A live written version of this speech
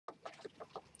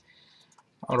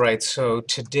All right, so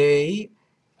today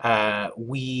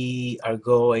we are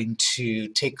going to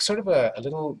take sort of a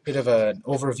little bit of an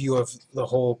overview of the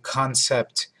whole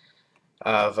concept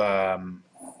of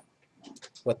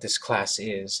what this class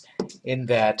is, in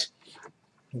that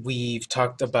we've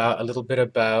talked about a little bit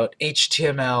about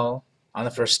HTML on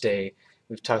the first day.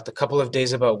 We've talked a couple of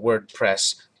days about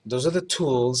WordPress. Those are the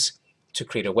tools to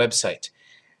create a website.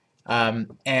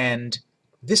 And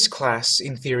this class,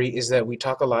 in theory, is that we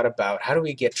talk a lot about how do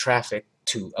we get traffic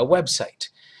to a website.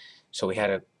 So we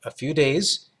had a few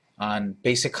days on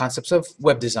basic concepts of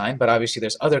web design, but obviously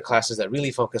there's other classes that really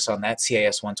focus on that,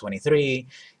 CIS123,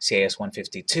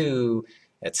 CIS152,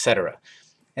 etc.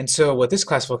 And so what this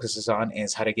class focuses on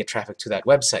is how to get traffic to that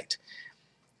website.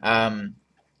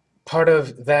 Part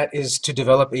of that is to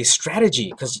develop a strategy,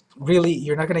 because really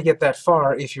you're not going to get that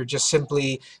far if you're just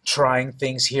simply trying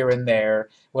things here and there.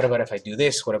 What about if I do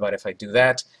this? What about if I do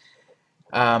that?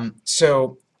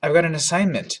 So I've got an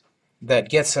assignment that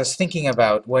gets us thinking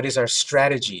about what is our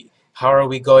strategy. How are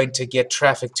we going to get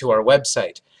traffic to our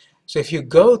website? So if you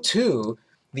go to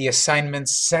the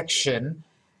assignments section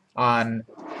on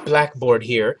Blackboard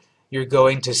here, you're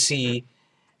going to see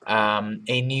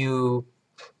a new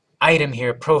item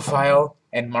here, profile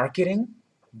and marketing.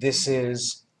 This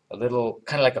is a little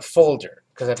kind of like a folder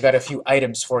because I've got a few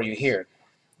items for you here.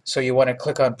 So you want to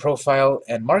click on profile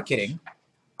and marketing,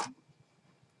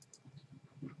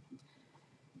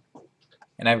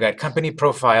 and I've got company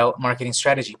profile, marketing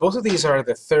strategy. Both of these are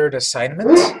the third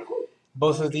assignment.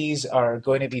 Both of these are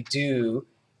going to be due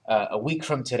a week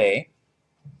from today,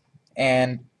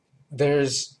 and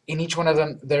there's in each one of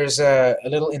them there's a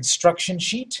little instruction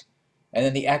sheet and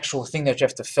then the actual thing that you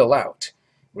have to fill out.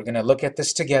 We're going to look at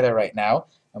this together right now.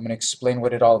 I'm going to explain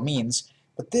what it all means.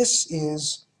 But this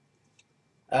is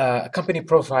a company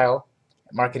profile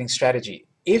marketing strategy.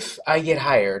 If I get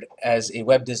hired as a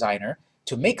web designer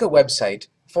to make a website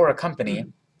for a company,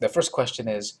 the first question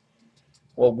is,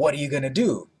 well, what are you going to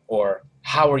do? Or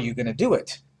how are you going to do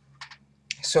it?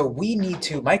 So we need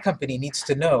to, my company needs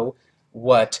to know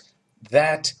what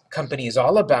that company is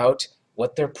all about,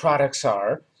 what their products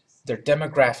are, their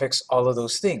demographics, all of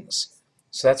those things.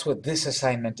 So that's what this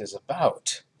assignment is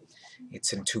about.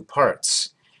 It's in two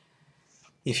parts.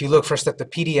 If you look first at the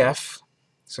PDF,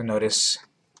 so notice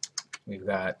we've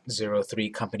got 03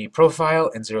 company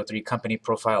profile and 03 company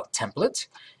profile template.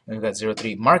 And we've got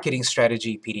 03 marketing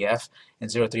strategy PDF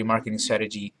and 03 marketing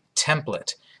strategy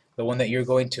template. The one that you're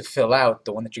going to fill out,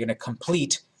 the one that you're going to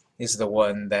complete, is the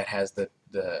one that has the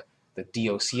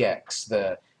DOCX,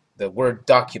 the Word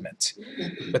document.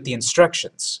 But the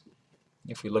instructions,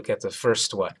 if we look at the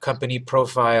first one, company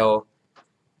profile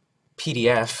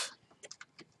PDF,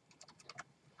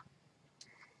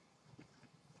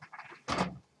 the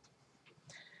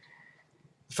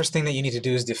first thing that you need to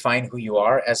do is define who you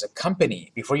are as a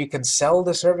company. Before you can sell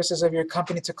the services of your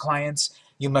company to clients,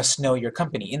 you must know your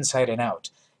company inside and out.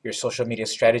 Your social media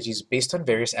strategy is based on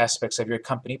various aspects of your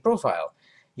company profile.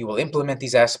 You will implement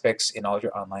these aspects in all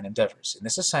your online endeavors. In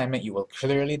this assignment, you will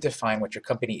clearly define what your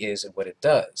company is and what it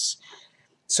does.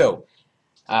 So,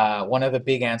 one of the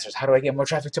big answers, how do I get more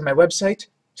traffic to my website?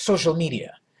 Social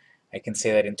media. I can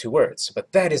say that in 2 words,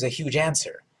 but that is a huge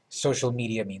answer. Social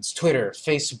media means Twitter,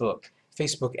 Facebook,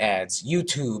 Facebook ads,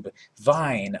 YouTube,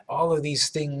 Vine, all of these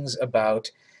things about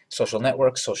social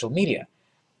networks, social media.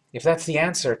 If that's the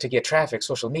answer to get traffic,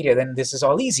 social media, then this is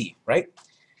all easy, right?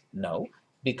 No,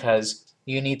 because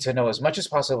you need to know as much as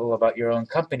possible about your own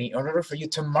company in order for you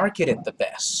to market it the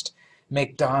best.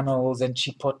 McDonald's and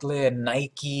Chipotle and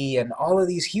Nike and all of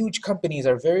these huge companies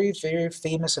are very, very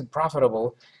famous and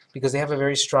profitable because they have a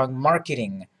very strong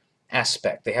marketing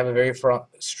aspect. They have a very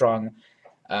strong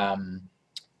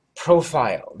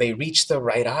profile. They reach the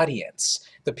right audience.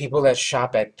 The people that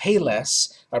shop at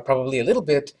Payless are probably a little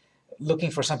bit looking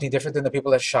for something different than the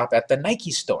people that shop at the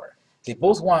Nike store. They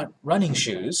both want running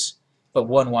shoes, but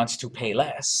one wants to pay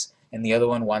less, and the other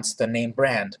one wants the name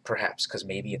brand, perhaps, because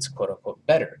maybe it's quote-unquote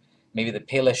better. Maybe the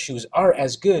Payless shoes are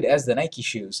as good as the Nike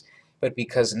shoes, but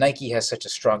because Nike has such a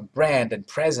strong brand and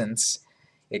presence,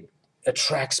 it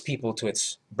attracts people to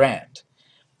its brand.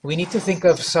 We need to think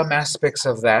of some aspects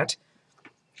of that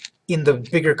in the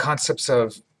bigger concepts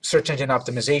of search engine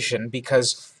optimization,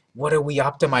 because what are we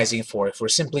optimizing for? If we're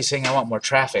simply saying I want more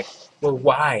traffic, well,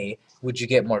 why would you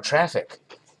get more traffic?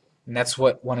 And that's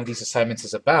what one of these assignments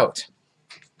is about.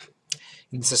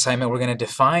 In this assignment, we're going to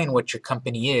define what your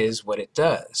company is, what it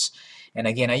does. And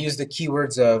again, I use the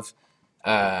keywords of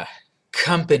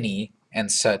company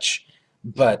and such,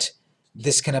 but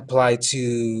this can apply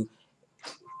to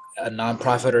a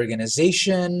nonprofit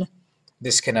organization.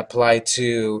 This can apply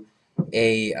to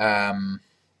a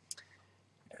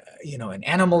an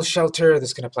animal shelter.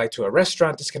 This can apply to a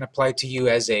restaurant. This can apply to you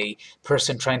as a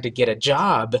person trying to get a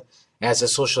job as a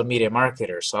social media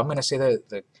marketer. So I'm going to say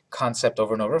the concept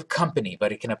over and over of company,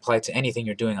 but it can apply to anything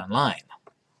you're doing online.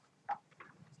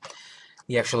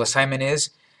 The actual assignment is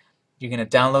you're going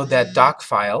to download that doc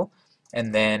file,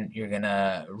 and then you're going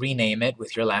to rename it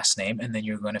with your last name, and then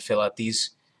you're going to fill out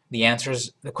the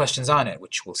answers, the questions on it,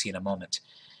 which we'll see in a moment.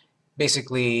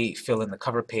 Basically, fill in the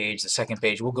cover page, the second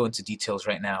page. We'll go into details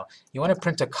right now. You want to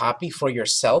print a copy for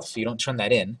yourself. You don't turn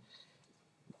that in,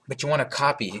 but you want a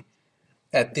copy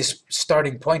at this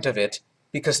starting point of it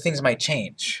because things might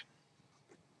change.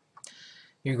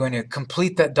 You're going to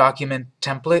complete that document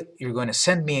template. You're going to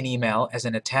send me an email as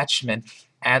an attachment,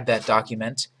 add that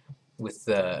document with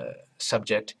the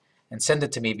subject, and send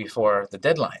it to me before the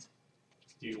deadline.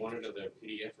 Do you want it as a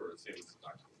PDF or same as the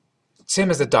document? Same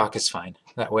as the doc is fine.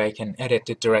 That way I can edit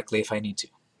it directly if I need to.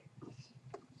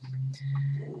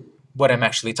 What I'm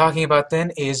actually talking about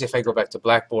then is, if I go back to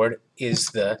Blackboard, is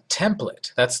the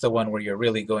template. That's the one where you're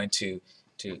really going to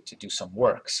do some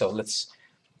work. So let's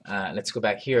go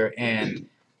back here, and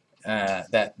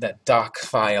that doc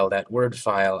file, that Word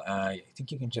file, I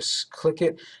think you can just click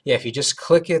it. Yeah, if you just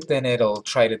click it, then it'll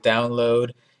try to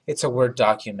download. It's a Word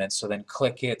document, so then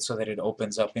click it so that it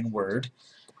opens up in Word.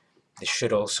 This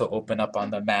should also open up on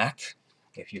the Mac,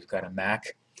 if you've got a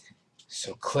Mac.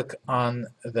 So click on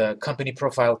the company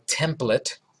profile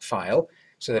template file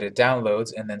so that it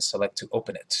downloads, and then select to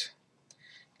open it.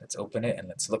 Let's open it and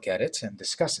let's look at it and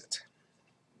discuss it.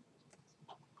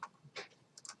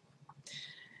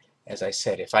 As I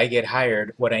said, if I get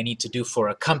hired, what I need to do for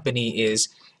a company is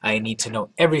I need to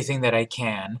know everything that I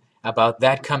can about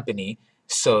that company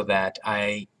so that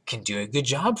I can do a good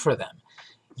job for them.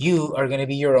 You are going to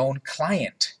be your own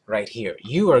client right here.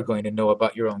 You are going to know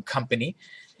about your own company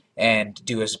and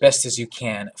do as best as you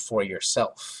can for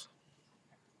yourself.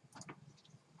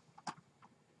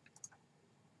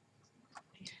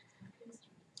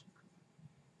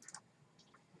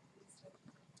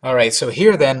 All right, so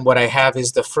here then what I have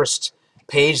is the first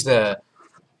page, the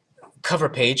cover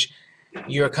page,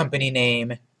 your company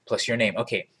name plus your name.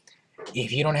 Okay,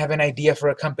 if you don't have an idea for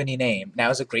a company name, now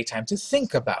is a great time to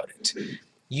think about it.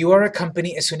 You are a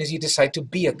company as soon as you decide to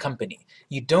be a company.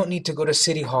 You don't need to go to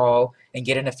City Hall and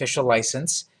get an official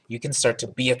license. You can start to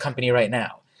be a company right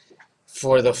now.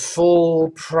 For the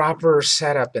full proper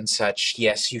setup and such,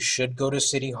 yes, you should go to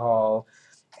City Hall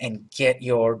and get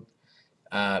your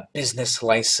business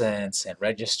license and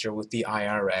register with the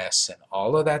IRS and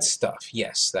all of that stuff.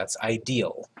 Yes, that's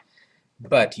ideal.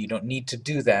 But you don't need to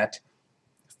do that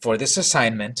for this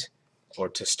assignment or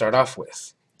to start off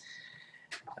with.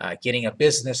 Getting a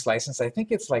business license, I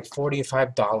think it's like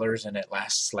 $45 and it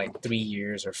lasts like 3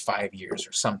 years or 5 years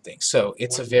or something. So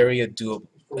it's a very doable,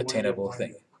 attainable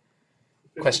thing.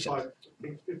 Question?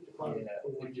 Yeah,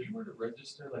 if you were to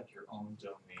register like your own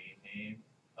domain name,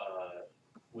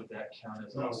 would that count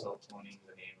as also owning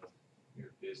the name of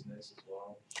your business as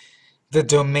well? The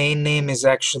domain name is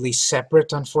actually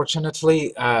separate,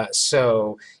 unfortunately.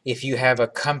 So if you have a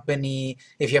company,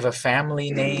 if you have a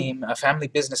family name, a family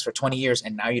business for 20 years,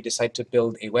 and now you decide to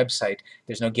build a website,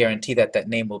 there's no guarantee that that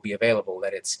name will be available,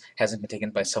 that it hasn't been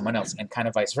taken by someone else, and kind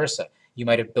of vice versa. You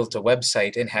might have built a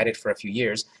website and had it for a few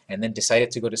years, and then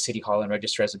decided to go to City Hall and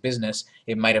register as a business.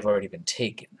 It might have already been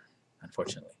taken,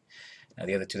 unfortunately. Now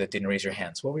the other two that didn't raise your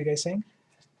hands, what were you guys saying?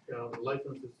 The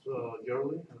license is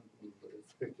yearly and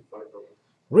it's $55.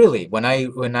 Really, when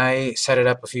I set it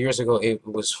up a few years ago, it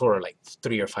was for like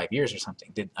 3 or 5 years or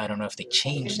something. I don't know if they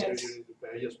changed it.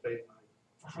 I just paid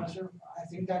Professor, I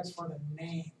think that's for the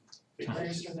name.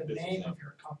 Register the name of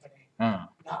your company, Uh,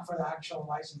 not for the actual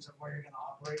license of where you're gonna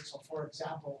operate. So for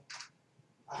example,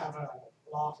 I have a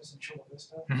law office in Chula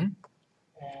Vista. Mhm.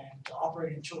 And to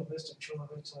operate in Chula Vista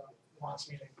wants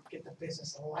me to get the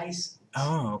business license.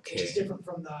 oh, Which is okay. different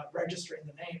from the registering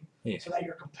the name, Yeah. so that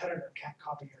your competitor can't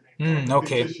copy your name.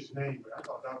 Okay. Fictitious name, but I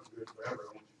thought that was good forever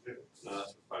once you did it.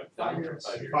 That's for 5 years.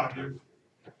 5 years.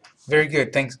 Very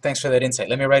good. Thanks for that insight.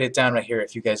 Let me write it down right here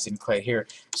if you guys didn't quite hear.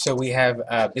 So we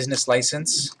have business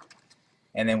license,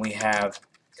 and then we have,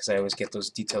 because I always get those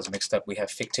details mixed up, we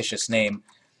have fictitious name,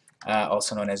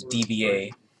 also known as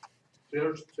DBA.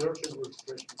 Search and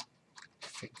registration.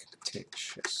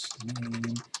 Fictitious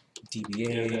name, Yeah,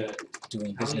 DBA,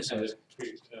 doing County business. has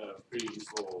a pretty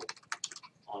useful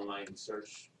online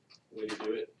search way to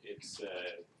do it. It's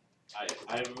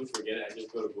I always forget it. I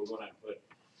just go to Google and I put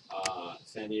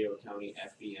San Diego County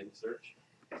FBN search,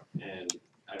 and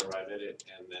I arrive at it,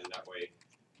 and then that way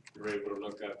you're able to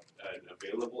look up an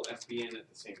available FBN at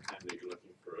the same time that you're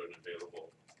looking for an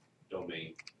available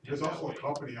domain. There's that also a way.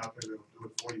 company out there that'll do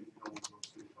it for you if you don't want to go to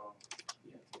City Hall.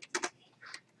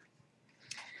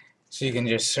 So you can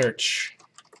just search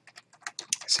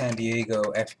San Diego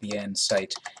FBN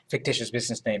site, fictitious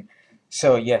business name.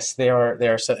 So yes, there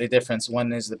are slightly different.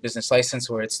 One is the business license,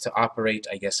 where it's to operate,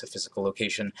 I guess, a physical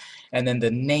location, and then the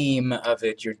name of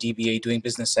it, your DBA, doing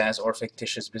business as, or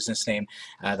fictitious business name,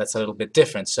 that's a little bit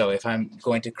different. So if I'm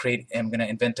going to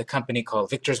invent a company called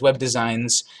Victor's Web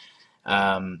Designs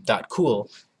 .cool,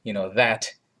 you know,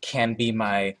 that can be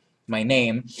my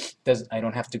name. I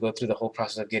don't have to go through the whole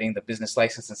process of getting the business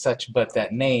license and such, but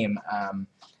that name.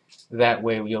 That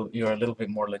way you're a little bit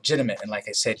more legitimate, and like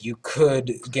I said, you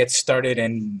could get started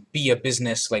and be a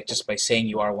business like just by saying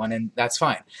you are one, and that's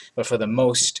fine. But for the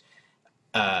most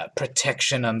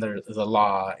protection under the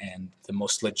law and the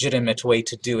most legitimate way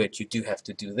to do it, you do have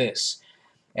to do this.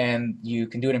 And you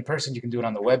can do it in person, you can do it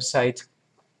on the website.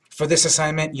 For this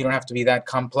assignment, you don't have to be that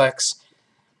complex.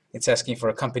 It's asking for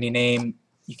a company name.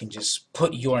 You can just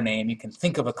put your name. You can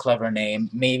think of a clever name.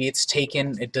 Maybe it's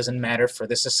taken. It doesn't matter for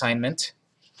this assignment.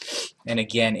 And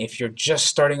again, if you're just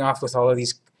starting off with all of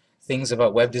these things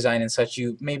about web design and such,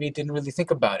 you maybe didn't really think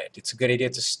about it. It's a good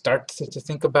idea to start to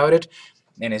think about it,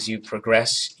 and as you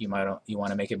progress, you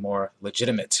want to make it more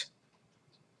legitimate.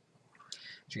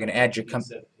 So you're going to add your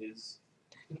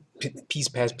Peas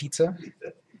Paz Pizza.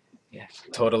 Yeah,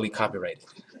 totally copyrighted.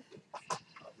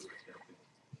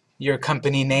 Your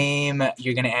company name,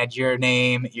 you're going to add your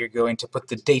name, you're going to put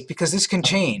the date, because this can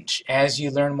change. As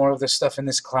you learn more of this stuff in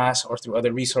this class or through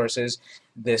other resources,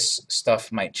 this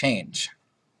stuff might change.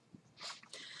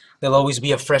 There'll always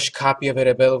be a fresh copy of it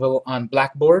available on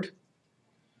Blackboard,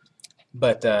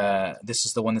 but this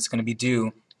is the one that's going to be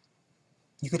due.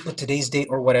 You could put today's date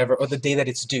or whatever, or the day that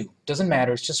it's due. Doesn't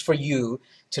matter, it's just for you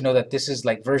to know that this is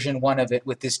like version 1 of it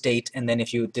with this date, and then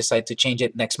if you decide to change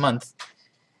it next month,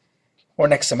 or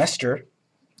next semester,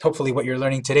 hopefully what you're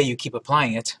learning today, you keep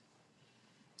applying it.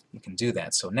 You can do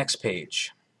that. So next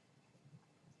page.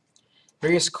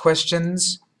 Various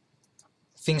questions,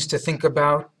 things to think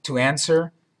about, to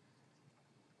answer.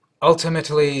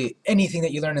 Ultimately, anything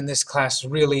that you learn in this class,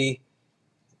 really,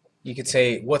 you could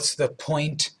say, what's the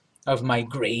point of my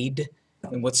grade?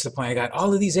 And what's the point? I got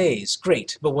all of these A's,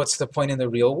 great, but what's the point in the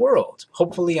real world?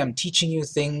 Hopefully I'm teaching you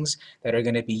things that are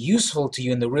going to be useful to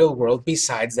you in the real world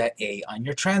besides that A on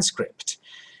your transcript.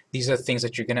 These are things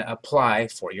that you're going to apply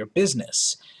for your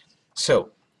business. So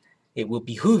it will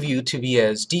behoove you to be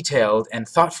as detailed and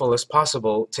thoughtful as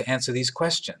possible to answer these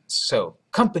questions. So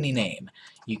company name,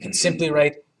 you can simply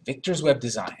write Victor's Web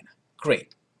Design.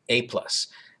 Great, A+.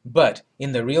 But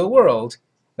in the real world,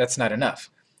 that's not enough.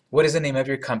 What is the name of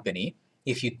your company?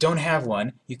 If you don't have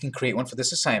one, you can create one for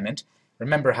this assignment.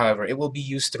 Remember, however, it will be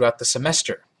used throughout the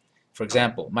semester. For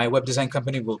example, my web design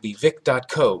company will be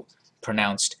vic.co,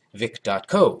 pronounced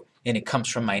vic.co, and it comes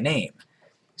from my name.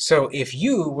 So if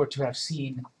you were to have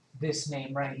seen this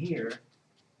name right here,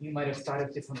 you might have thought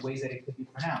of different ways that it could be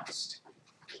pronounced.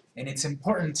 And it's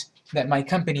important that my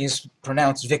company is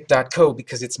pronounced vic.co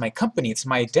because it's my company, it's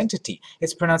my identity.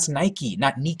 It's pronounced Nike,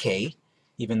 not Nike,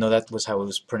 even though that was how it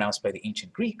was pronounced by the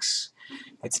ancient Greeks.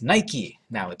 It's Nike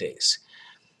nowadays.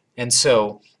 And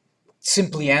so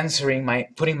simply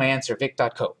putting my answer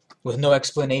vic.co with no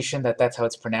explanation that that's how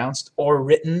it's pronounced or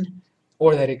written,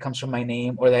 or that it comes from my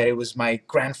name, or that it was my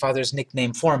grandfather's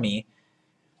nickname for me,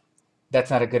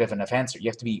 that's not a good enough answer. You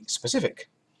have to be specific.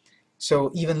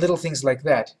 So even little things like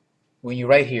that, when you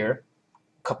write here,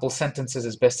 couple sentences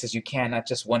as best as you can, not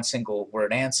just one single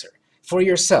word answer. For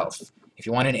yourself, if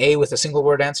you want an A with a single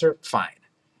word answer, fine.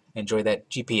 Enjoy that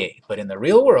GPA. But in the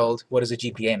real world, what does a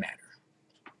GPA matter?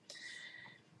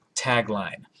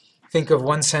 Tagline. Think of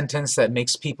one sentence that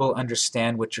makes people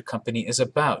understand what your company is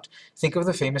about. Think of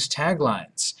the famous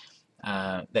taglines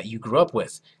that you grew up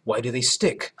with. Why do they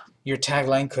stick? Your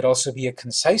tagline could also be a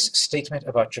concise statement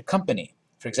about your company.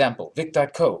 For example,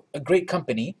 vic.co, a great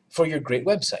company for your great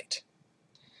website.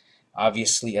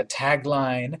 Obviously, a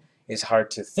tagline is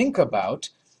hard to think about.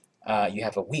 You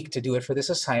have a week to do it for this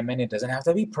assignment. It doesn't have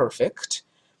to be perfect.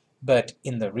 But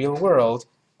in the real world,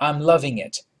 I'm loving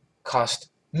it. Cost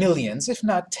millions, if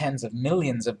not tens of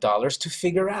millions of dollars to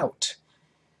figure out.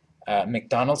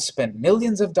 McDonald's spent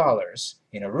millions of dollars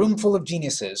in a room full of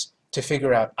geniuses to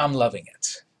figure out I'm loving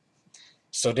it.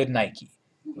 So did Nike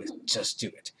with Just Do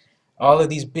It. All of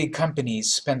these big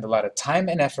companies spend a lot of time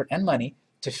and effort and money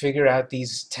to figure out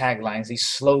these taglines, these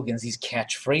slogans, these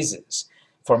catchphrases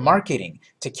for marketing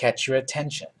to catch your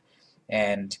attention.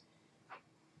 And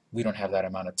we don't have that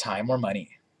amount of time or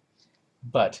money.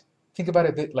 But think about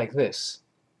it like this.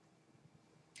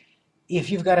 If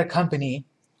you've got a company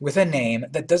with a name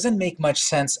that doesn't make much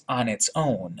sense on its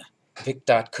own.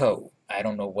 Vic.co. I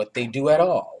don't know what they do at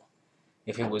all.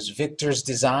 If it was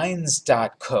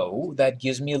victorsdesigns.co, that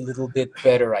gives me a little bit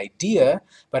better idea,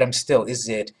 but I'm still, is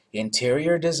it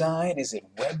interior design? Is it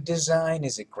web design?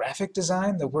 Is it graphic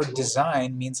design? The word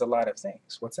design means a lot of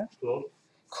things. What's that? Close.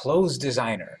 Clothes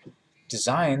designer.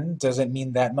 Design doesn't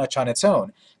mean that much on its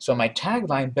own. So my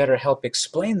tagline better help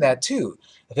explain that too.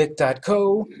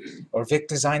 Vic.co or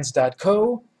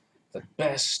vicdesigns.co, the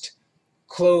best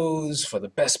clothes for the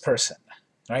best person,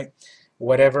 right?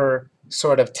 Whatever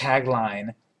sort of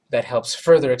tagline that helps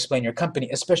further explain your company,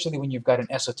 especially when you've got an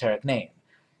esoteric name.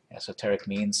 Esoteric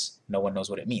means no one knows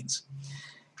what it means.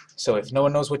 So if no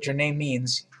one knows what your name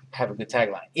means, have a good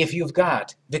tagline. If you've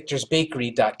got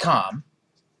victorsbakery.com,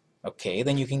 okay,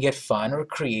 then you can get fun or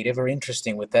creative or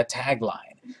interesting with that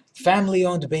tagline.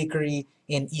 Family-owned bakery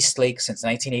in Eastlake since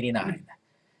 1989.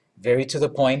 Very to the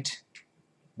point,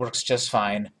 works just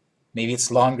fine. Maybe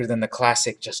it's longer than the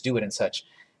classic just do it and such,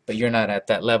 but you're not at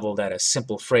that level that a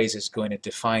simple phrase is going to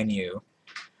define you.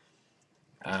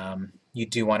 You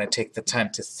do want to take the time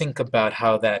to think about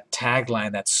how that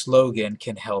tagline, that slogan,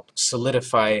 can help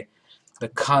solidify the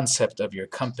concept of your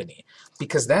company.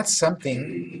 Because that's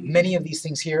something, many of these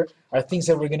things here are things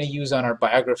that we're going to use on our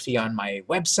biography on my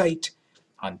website,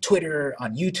 on Twitter,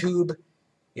 on YouTube.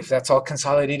 If that's all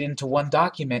consolidated into one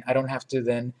document, I don't have to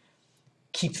then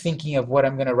keep thinking of what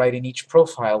I'm going to write in each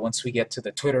profile once we get to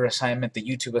the Twitter assignment, the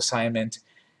YouTube assignment,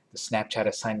 the Snapchat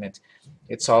assignment.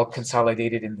 It's all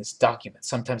consolidated in this document.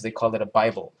 Sometimes they call it a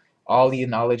Bible. All the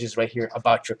knowledge is right here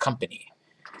about your company.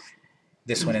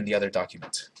 This one and the other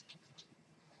document.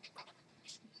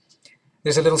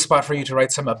 There's a little spot for you to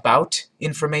write some about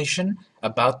information,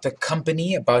 about the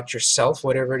company, about yourself,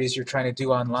 whatever it is you're trying to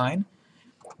do online.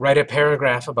 Write a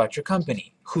paragraph about your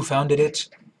company. Who founded it?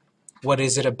 What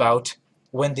is it about?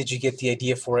 When did you get the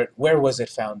idea for it? Where was it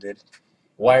founded?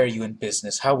 Why are you in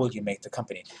business? How will you make the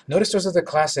company? Notice those are the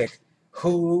classic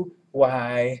who,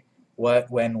 why,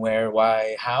 what, when, where,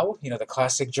 why, how. You know, the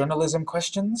classic journalism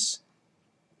questions.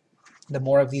 The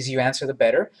more of these you answer, the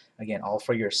better. Again, all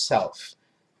for yourself.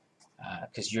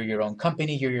 Because you're your own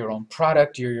company, you're your own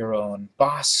product, you're your own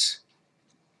boss.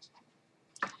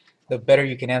 The better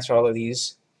you can answer all of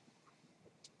these,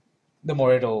 the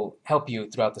more it'll help you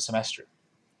throughout the semester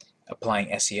applying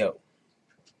SEO.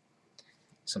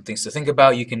 Some things to think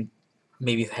about. You can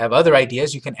maybe have other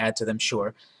ideas you can add to them,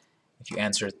 sure. If you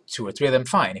answer 2 or 3 of them,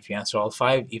 fine. If you answer all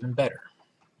 5, even better.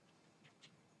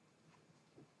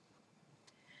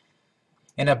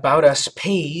 An About Us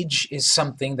page is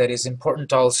something that is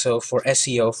important also for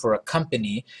SEO for a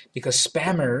company, because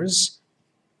spammers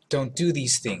don't do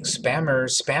these things.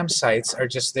 Spam sites are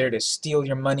just there to steal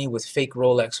your money with fake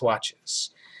Rolex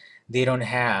watches. They don't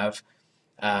have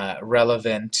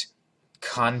relevant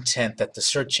content that the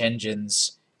search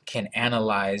engines can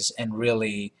analyze and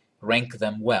really rank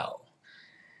them well.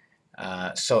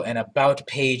 So an About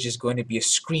page is going to be a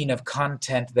screen of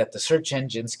content that the search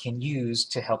engines can use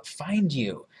to help find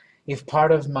you. If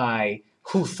part of my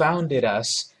Who Founded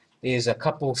Us is a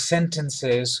couple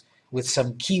sentences with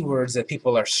some keywords that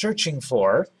people are searching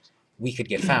for, we could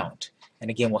get found.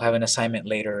 And again, we'll have an assignment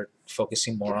later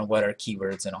focusing more on what are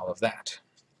keywords and all of that.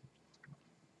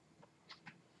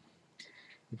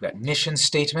 We've got mission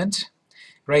statement.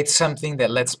 Write something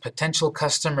that lets potential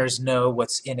customers know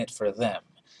what's in it for them.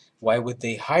 Why would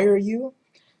they hire you?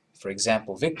 For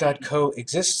example, Vic.co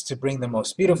exists to bring the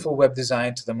most beautiful web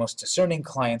design to the most discerning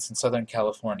clients in Southern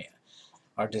California.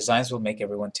 Our designs will make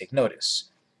everyone take notice.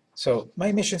 So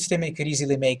my mission statement could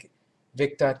easily make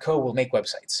Vic.co will make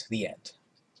websites. The end.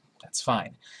 That's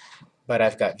fine. But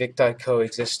I've got Vic.co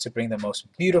exists to bring the most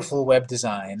beautiful web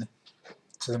design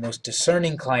to the most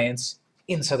discerning clients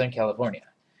in Southern California.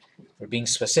 We're being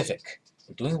specific.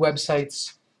 We're doing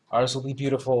websites. Ours will be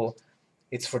beautiful.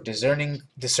 It's for discerning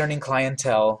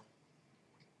clientele,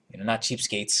 not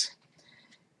cheapskates.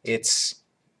 It's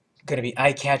going to be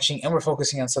eye-catching, and we're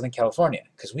focusing on Southern California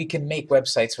because we can make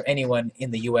websites for anyone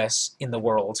in the U.S., in the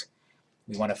world.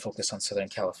 We want to focus on Southern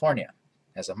California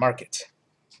as a market.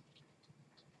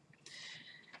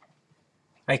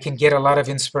 I can get a lot of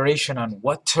inspiration on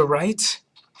what to write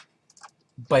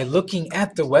by looking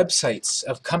at the websites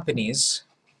of companies.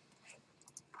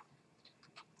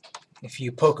 If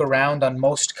you poke around on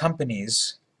most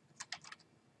companies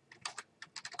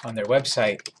on their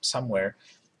website somewhere,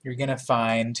 you're going to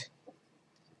find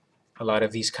a lot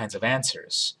of these kinds of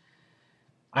answers.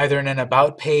 Either in an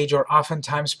About page or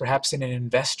oftentimes perhaps in an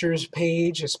Investors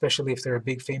page, especially if they're a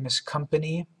big famous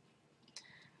company.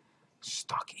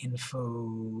 Stock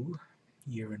info,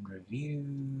 year in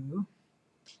review.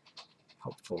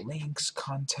 Helpful links,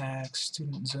 contacts,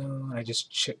 student zone. I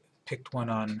just picked one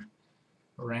on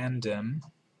random.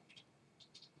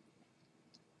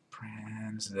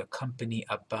 Brands, the company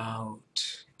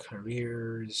about,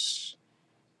 careers,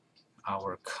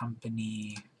 our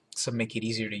company. Some make it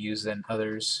easier to use than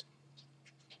others.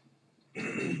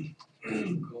 Coca-Cola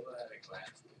at a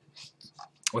glance.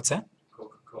 What's that?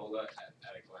 Coca-Cola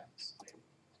at a glance.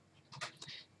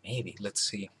 Maybe. Let's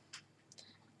see.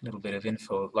 A little bit of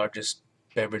info. Largest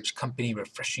beverage company,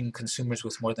 refreshing consumers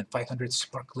with more than 500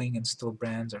 sparkling and still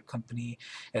brands or company,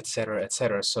 etc.,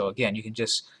 etc. So again, you can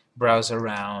just browse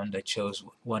around. I chose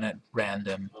one at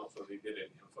random. Oh, so they did an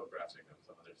infographic of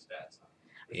some of their stats. Huh?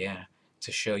 Yeah,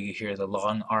 to show you here the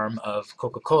long arm of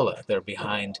Coca-Cola. They're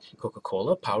behind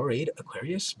Coca-Cola, Powerade,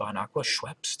 Aquarius, Bon Aqua,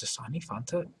 Schweppes, Dasani,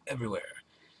 Fanta, everywhere.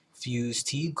 Fuse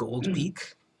Tea, Gold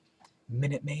Peak,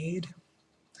 Minute Maid.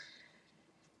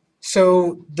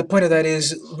 So the point of that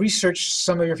is research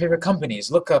some of your favorite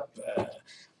companies. Look up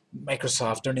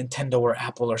Microsoft or Nintendo or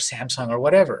Apple or Samsung or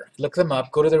whatever. Look them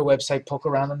up, go to their website, poke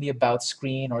around on the About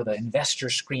screen or the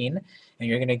Investor screen, and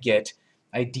you're going to get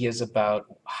ideas about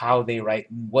how they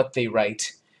write and what they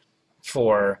write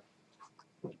for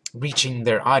reaching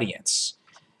their audience.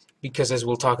 Because as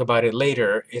we'll talk about it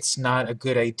later, it's not a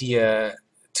good idea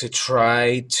to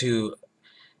try to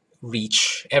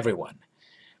reach everyone.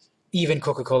 Even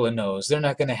Coca-Cola knows they're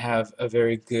not going to have a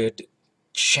very good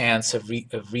chance of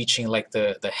reaching like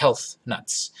the health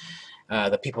nuts.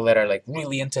 The people that are like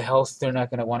really into health, they're not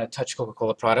going to want to touch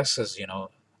Coca-Cola products as,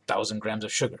 1,000 grams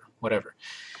of sugar, whatever.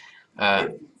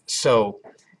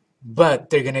 But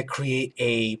they're going to create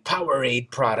a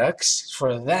Powerade products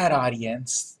for that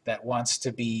audience that wants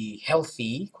to be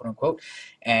healthy, quote unquote,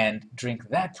 and drink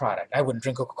that product. I wouldn't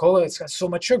drink Coca-Cola, it's got so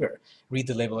much sugar. Read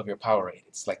the label of your Powerade,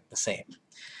 it's like the same.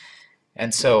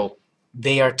 And so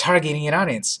they are targeting an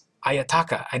audience.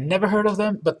 Ayataka, I never heard of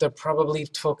them, but they're probably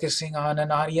focusing on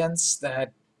an audience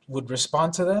that would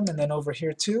respond to them. And then over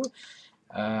here too,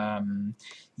 Irohos,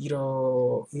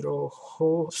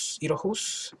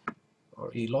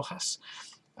 or Ilojas,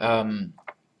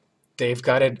 they've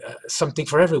got it, something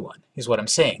for everyone, is what I'm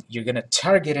saying. You're going to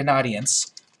target an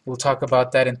audience. We'll talk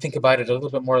about that and think about it a little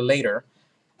bit more later.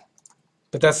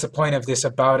 But that's the point of this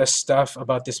About Us stuff,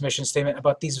 about this mission statement,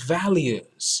 about these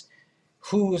values.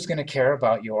 Who's going to care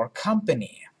about your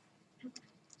company?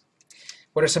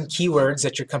 What are some keywords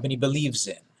that your company believes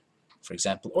in? For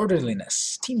example,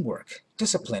 orderliness, teamwork,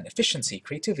 discipline, efficiency,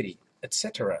 creativity,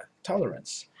 etc.,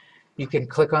 tolerance. You can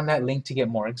click on that link to get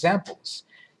more examples.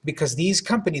 Because these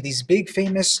companies, these big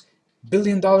famous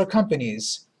billion-dollar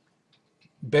companies,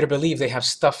 better believe they have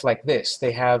stuff like this.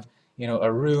 They have,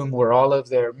 a room where all of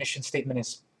their mission statement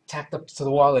is tacked up to the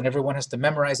wall and everyone has to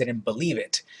memorize it and believe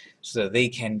it so that they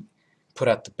can put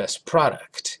out the best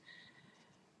product.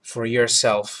 For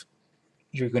yourself,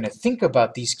 you're going to think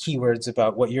about these keywords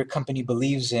about what your company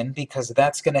believes in, because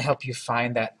that's going to help you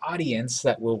find that audience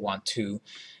that will want to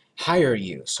hire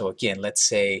you. So again, let's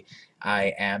say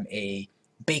I am a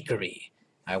bakery.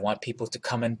 I want people to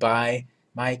come and buy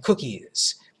my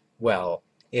cookies. Well,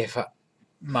 if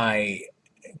my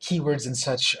keywords and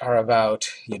such are about,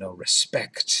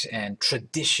 respect and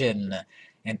tradition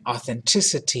and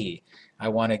authenticity, I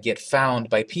want to get found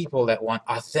by people that want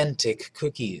authentic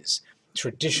cookies,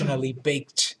 traditionally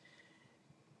baked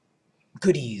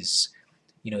goodies.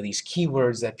 These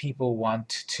keywords that people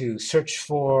want to search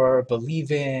for,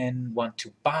 believe in, want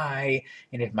to buy.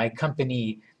 And if my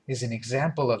company is an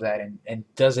example of that and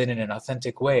does it in an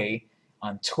authentic way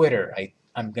on Twitter,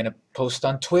 I'm going to post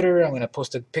on Twitter, I'm going to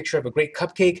post a picture of a great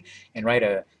cupcake and write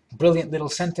a brilliant little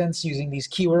sentence using these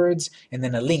keywords and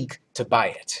then a link to buy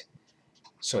it.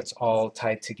 So it's all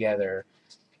tied together.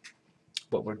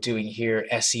 What we're doing here,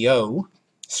 SEO,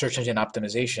 search engine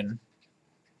optimization,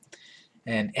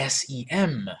 and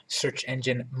SEM, search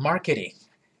engine marketing.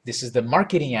 This is the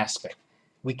marketing aspect.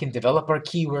 We can develop our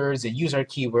keywords and use our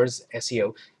keywords,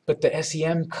 SEO, but the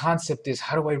SEM concept is,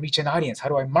 how do I reach an audience? How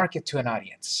do I market to an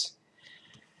audience?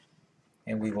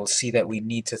 And we will see that we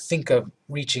need to think of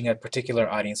reaching a particular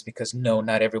audience because no,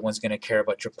 not everyone's going to care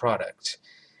about your product.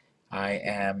 I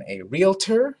am a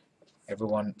realtor.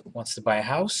 Everyone wants to buy a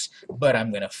house, but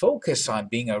I'm going to focus on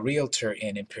being a realtor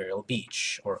in Imperial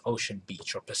Beach or Ocean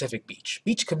Beach or Pacific Beach,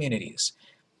 beach communities.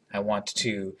 I want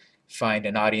to find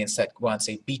an audience that wants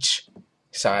a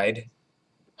beachside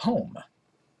home.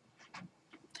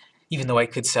 Even though I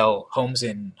could sell homes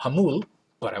in Hamul,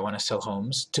 but I want to sell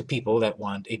homes to people that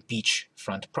want a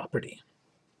beachfront property.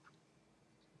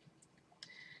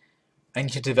 I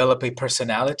need to develop a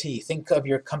personality. Think of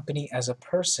your company as a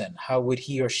person. How would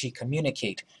he or she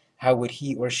communicate? How would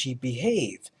he or she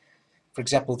behave? For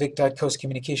example, Vic.co's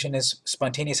communication is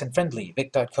spontaneous and friendly.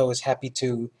 Vic.co is happy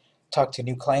to talk to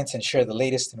new clients and share the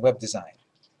latest in web design.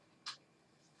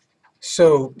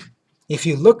 So if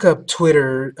you look up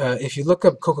Twitter, if you look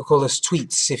up Coca-Cola's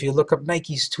tweets, if you look up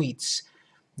Nike's tweets,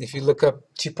 if you look up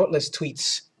Chipotle's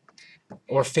tweets,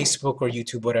 or Facebook or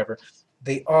YouTube, whatever,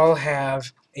 they all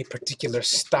have a particular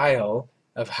style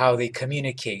of how they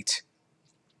communicate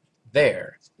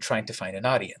there, trying to find an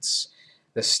audience.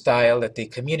 The style that they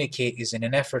communicate is in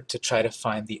an effort to try to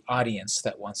find the audience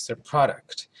that wants their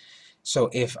product. So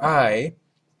if I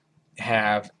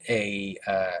have a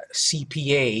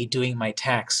CPA doing my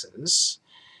taxes,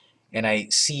 and I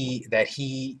see that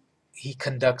he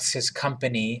conducts his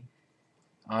company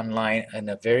online in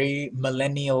a very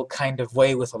millennial kind of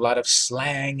way with a lot of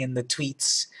slang in the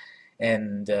tweets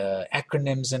and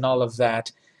acronyms and all of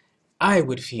that, I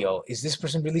would feel, is this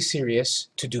person really serious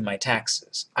to do my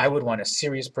taxes? I would want a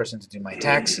serious person to do my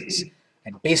taxes.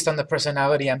 And based on the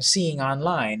personality I'm seeing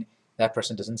online, that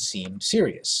person doesn't seem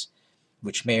serious,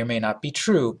 which may or may not be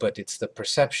true, but it's the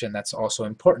perception that's also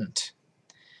important.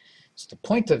 So the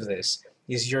point of this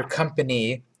is your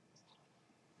company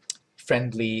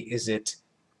friendly? Is it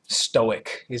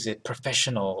stoic? Is it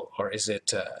professional? Or is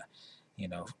it,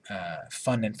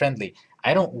 fun and friendly?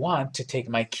 I don't want to take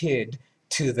my kid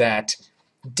to that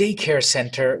daycare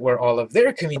center where all of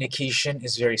their communication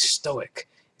is very stoic.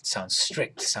 It sounds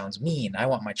strict, sounds mean. I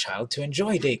want my child to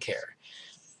enjoy daycare.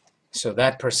 So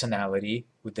that personality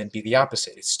would then be the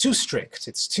opposite. It's too strict,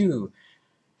 it's too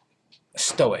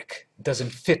stoic. It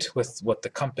doesn't fit with what the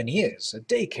company is, a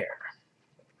daycare.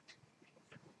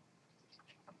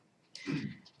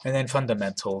 And then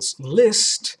fundamentals.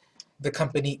 List the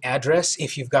company address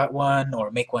if you've got one,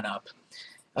 or make one up.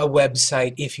 A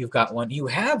website if you've got one. You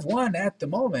have one at the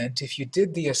moment. If you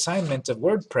did the assignment of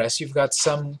WordPress, you've got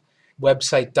some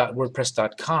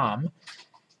website.wordpress.com.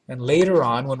 And later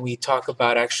on, when we talk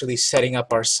about actually setting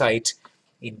up our site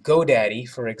in GoDaddy,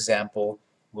 for example,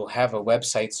 we'll have a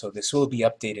website, so this will be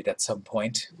updated at some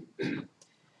point.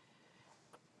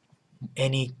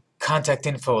 Any contact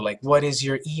info, like what is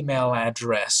your email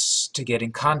address to get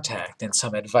in contact, and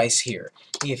some advice here.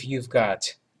 If you've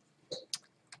got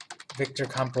Victor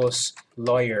Campos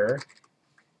Lawyer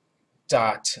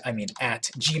at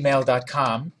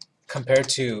gmail.com compared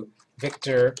to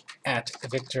Victor at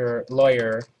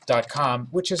victorlawyer.com,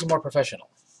 which is more professional?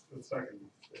 The second.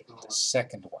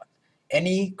 Second one.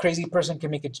 Any crazy person can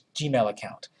make a Gmail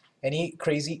account. Any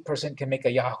crazy person can make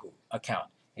a Yahoo account,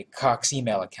 a Cox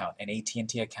email account, an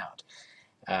AT&T account.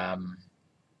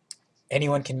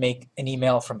 Anyone can make an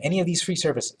email from any of these free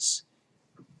services.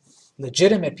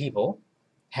 Legitimate people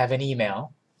have an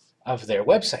email of their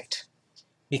website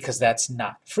because that's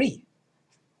not free.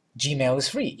 Gmail is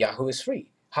free, Yahoo is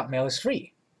free, Hotmail is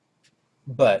free.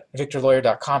 But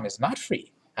victorlawyer.com is not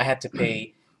free. I had to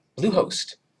pay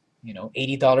Bluehost,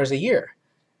 $80 a year.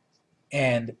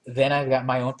 And then I've got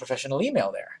my own professional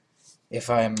email there. If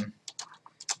I'm,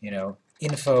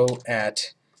 info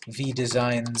at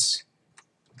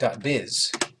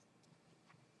vdesigns.biz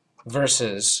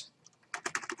versus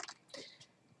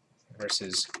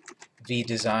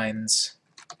vdesigns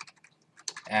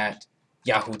at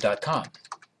yahoo.com.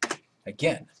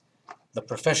 Again, the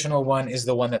professional one is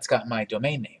the one that's got my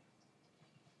domain name.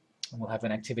 And we'll have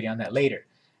an activity on that later.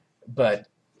 But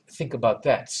think about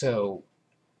that. So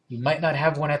you might not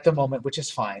have one at the moment, which is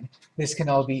fine. This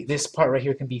part right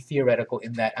here can be theoretical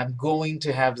in that I'm going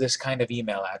to have this kind of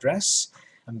email address.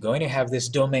 I'm going to have this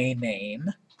domain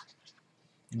name.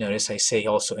 Notice I say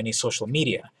also any social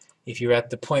media. If you're at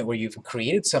the point where you've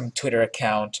created some Twitter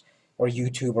account or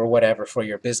YouTube or whatever for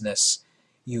your business,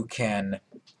 you can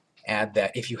add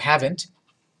that. If you haven't,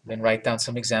 then write down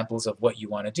some examples of what you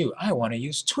want to do. I want to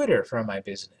use Twitter for my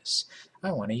business.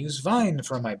 I want to use Vine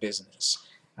for my business.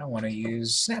 I want to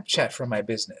use Snapchat for my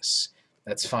business.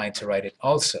 That's fine to write it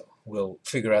also. We'll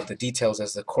figure out the details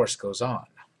as the course goes on.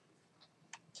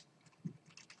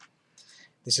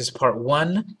 This is part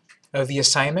 1 of the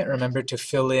assignment. Remember to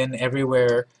fill in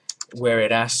everywhere where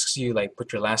it asks you, like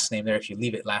put your last name there. If you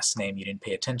leave it last name, you didn't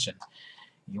pay attention.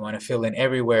 You want to fill in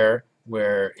everywhere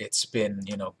where it's been,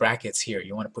 brackets here.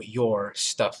 You want to put your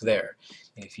stuff there.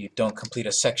 If you don't complete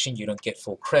a section, you don't get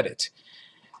full credit.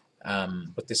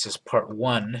 But this is part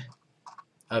 1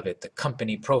 of it, the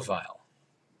company profile.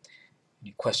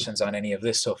 Any questions on any of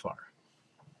this so far?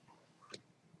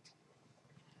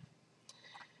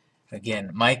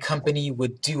 Again, my company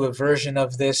would do a version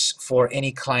of this for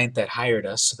any client that hired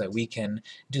us so that we can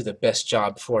do the best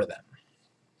job for them.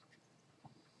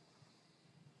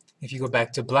 If you go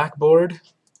back to Blackboard,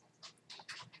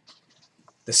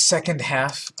 The second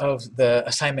half of the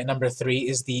assignment number 3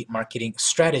 is the marketing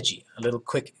strategy. A little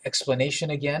quick explanation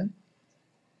again.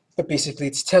 But basically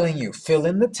it's telling you, fill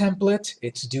in the template.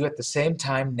 It's due at the same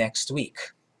time next week.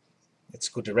 Let's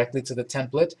go directly to the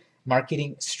template.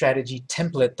 Marketing strategy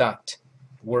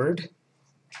template.word.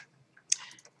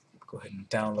 Go ahead and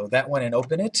download that one and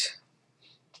open it.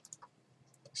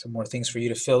 Some more things for you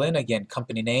to fill in. Again,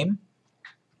 company name,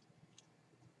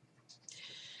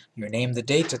 your name, the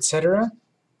date, etc.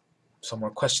 Some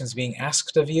more questions being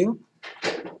asked of you.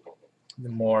 The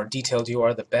more detailed you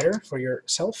are, the better for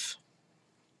yourself.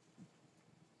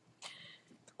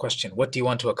 Question, what do you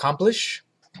want to accomplish?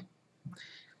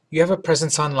 You have a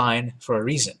presence online for a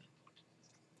reason.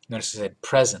 Notice I said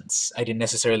presence. I didn't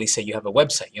necessarily say you have a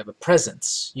website. You have a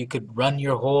presence. You could run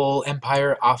your whole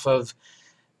empire off of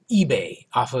eBay,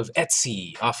 off of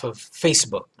Etsy, off of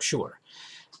Facebook, sure.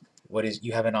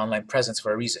 You have an online presence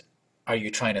for a reason. Are you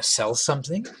trying to sell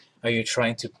something? Are you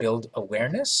trying to build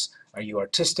awareness? Are you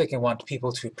artistic and want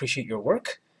people to appreciate your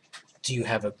work? Do you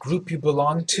have a group you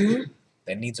belong to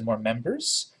that needs more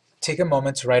members? Take a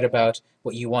moment to write about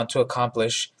what you want to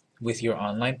accomplish with your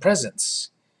online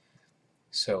presence.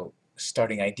 So,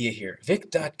 starting idea here.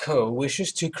 Vic.co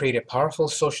wishes to create a powerful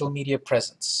social media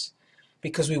presence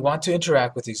because we want to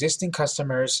interact with existing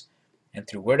customers and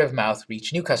through word of mouth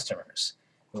reach new customers.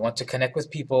 We want to connect with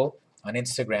people on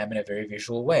Instagram in a very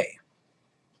visual way.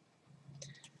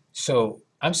 So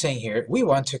I'm saying here, we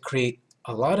want to create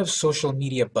a lot of social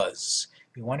media buzz.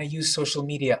 We want to use social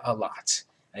media a lot.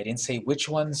 I didn't say which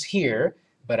ones here,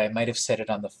 but I might have said it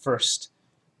on the first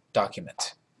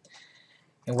document.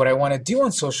 And what I want to do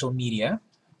on social media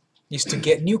is to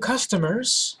get new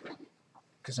customers,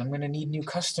 because I'm going to need new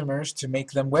customers to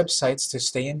make them websites to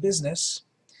stay in business.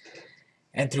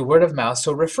 And through word of mouth,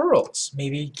 so referrals,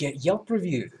 maybe get Yelp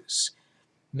reviews.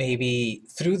 Maybe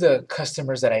through the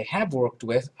customers that I have worked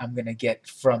with, I'm going to get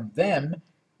from them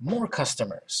more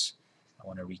customers. I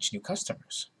want to reach new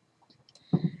customers.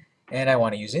 And I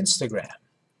want to use Instagram.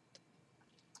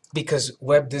 Because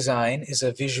web design is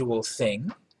a visual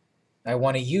thing, I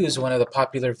want to use one of the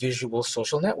popular visual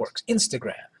social networks,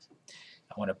 Instagram.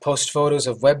 I want to post photos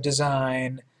of web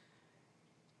design.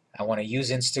 I want to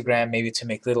use Instagram maybe to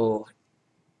make little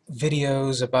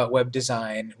videos about web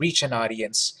design, reach an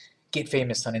audience, get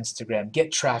famous on Instagram,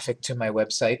 get traffic to my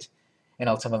website, and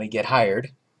ultimately get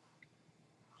hired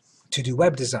to do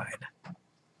web design.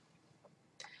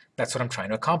 That's what I'm trying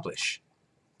to accomplish,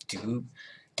 to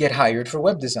get hired for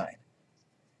web design.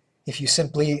 If you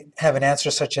simply have an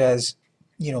answer such as,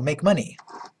 make money,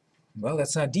 well,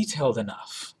 that's not detailed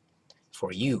enough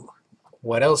for you.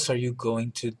 What else are you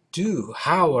going to do?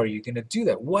 How are you going to do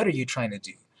that? What are you trying to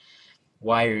do?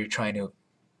 Why are you trying to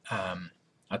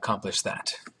accomplish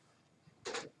that?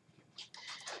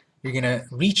 You're going to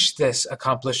reach this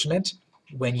accomplishment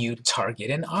when you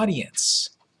target an audience.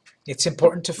 It's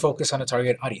important to focus on a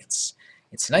target audience.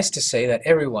 It's nice to say that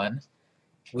everyone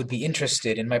would be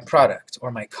interested in my product or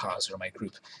my cause or my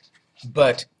group,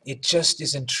 but it just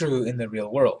isn't true in the real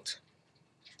world.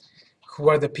 Who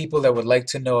are the people that would like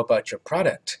to know about your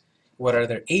product? What are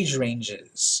their age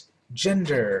ranges,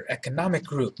 gender, economic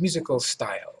group, musical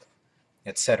style,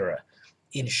 etc.?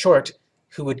 In short,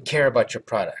 who would care about your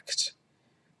product?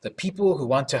 The people who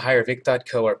want to hire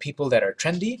Vic.co are people that are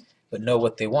trendy but know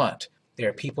what they want. They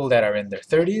are people that are in their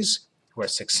 30s, who are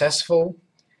successful,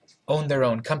 own their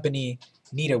own company,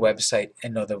 need a website,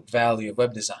 and know the value of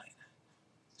web design.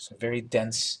 So very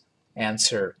dense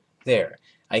answer there.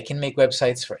 I can make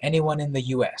websites for anyone in the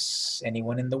US,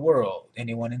 anyone in the world,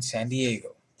 anyone in San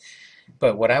Diego.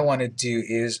 But what I want to do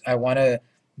is I want to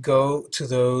go to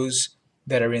those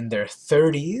that are in their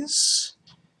 30s.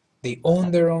 They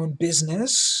own their own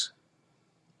business.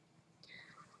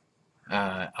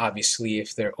 Obviously,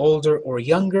 if they're older or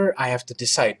younger, I have to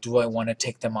decide, do I want to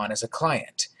take them on as a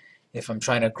client? If I'm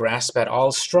trying to grasp at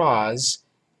all straws,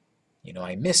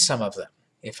 I miss some of them.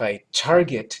 If I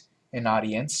target an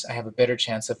audience, I have a better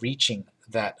chance of reaching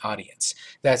that audience.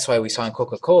 That's why we saw in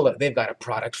Coca-Cola, they've got a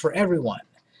product for everyone.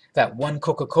 That one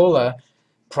Coca-Cola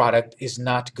product is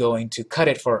not going to cut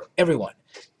it for everyone.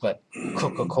 But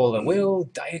Coca-Cola will,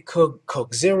 Diet Coke,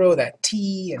 Coke Zero, that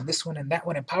tea, and this one and that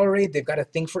one, and Powerade, they've got a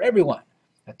thing for everyone,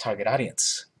 a target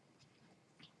audience.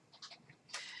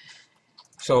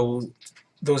 So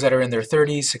those that are in their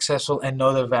 30s, successful, and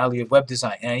know the value of web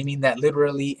design. And I mean that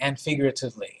literally and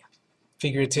figuratively.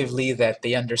 Figuratively, that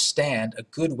they understand a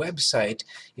good website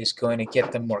is going to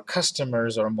get them more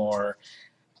customers or more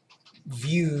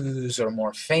views or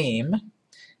more fame.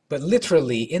 But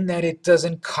literally, in that it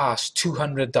doesn't cost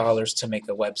 $200 to make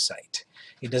a website.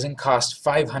 It doesn't cost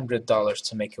 $500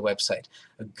 to make a website.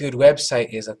 A good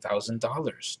website is $1,000,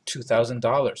 $2,000,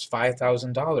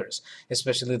 $5,000,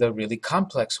 especially the really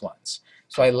complex ones.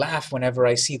 So I laugh whenever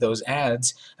I see those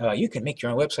ads. You can make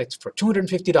your own website for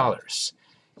 $250.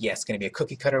 Yeah, it's going to be a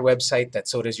cookie cutter website that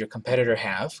so does your competitor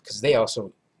have, because they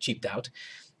also cheaped out.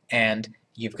 And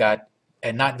you've got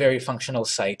a not very functional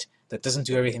site that doesn't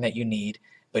do everything that you need.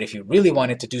 But if you really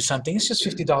want it to do something, it's just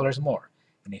 $50 more.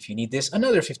 And if you need this,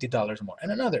 another $50 more,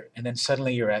 and another. And then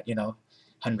suddenly you're at,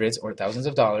 hundreds or thousands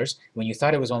of dollars when you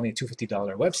thought it was only a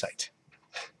 $250 website.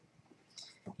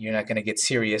 You're not going to get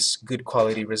serious, good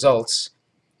quality results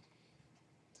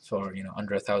for,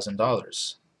 under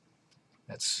 $1,000.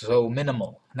 That's so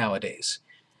minimal nowadays.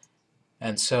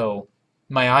 And so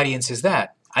my audience is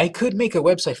that. I could make a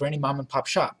website for any mom and pop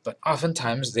shop, but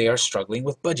oftentimes they are struggling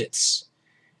with budgets.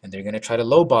 And they're going to try to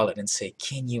lowball it and say,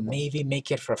 can you maybe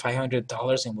make it for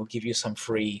 $500 and we'll give you some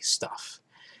free stuff?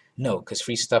 No, because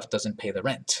free stuff doesn't pay the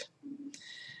rent.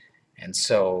 And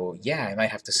so, yeah, I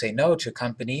might have to say no to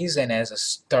companies, and as a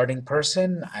starting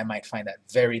person, I might find that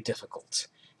very difficult.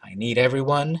 I need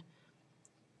everyone.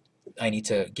 I need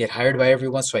to get hired by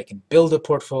everyone so I can build a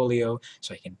portfolio,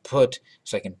 so I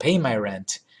can pay my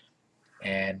rent.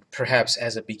 And perhaps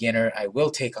as a beginner, I will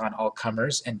take on all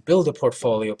comers and build a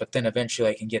portfolio, but then eventually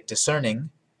I can get discerning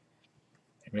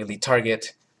and really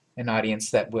target an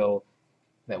audience that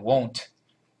won't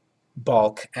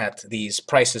balk at these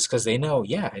prices because they know,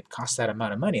 yeah, it costs that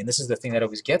amount of money. And this is the thing that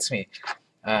always gets me.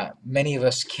 Many of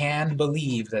us can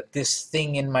believe that this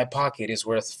thing in my pocket is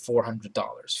worth $400,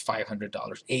 $500,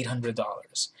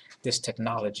 $800, this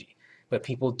technology. But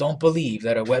people don't believe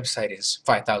that a website is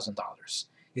 $5,000.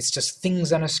 It's just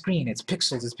things on a screen. It's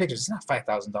pixels, it's pictures. It's not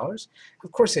 $5,000.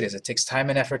 Of course it is. It takes time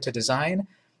and effort to design.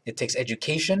 It takes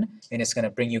education, and it's going to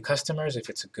bring you customers if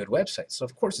it's a good website. So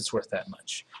of course it's worth that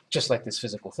much, just like this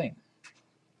physical thing.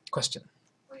 Question?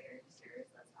 Wait, are you serious?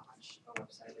 That's how much a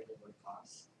website really would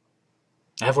cost?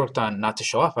 I've worked on, not to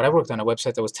show off, but I worked on a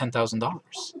website that was $10,000.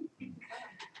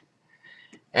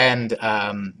 And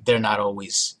they're not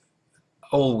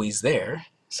always there.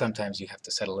 Sometimes you have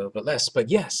to set a little bit less. But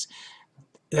yes,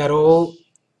 that all,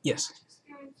 yes.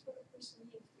 Experience what a person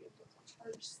needs to be able to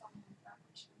charge someone that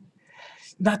much money.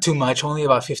 Not too much, only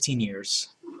about 15 years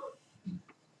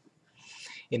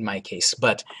in my case.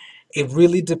 But it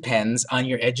really depends on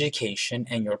your education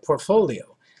and your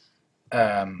portfolio.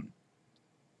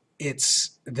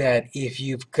 It's that if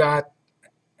you've got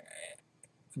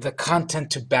the content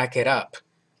to back it up,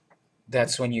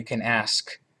 that's when you can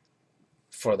ask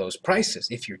for those prices.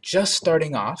 If you're just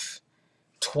starting off,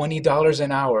 $20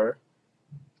 an hour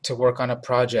to work on a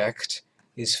project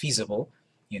is feasible.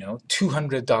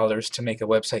 $200 to make a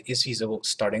website is feasible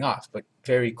starting off, but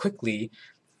very quickly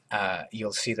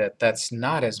you'll see that that's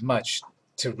not as much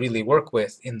to really work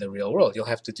with in the real world. You'll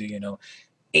have to do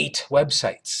 8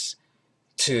 websites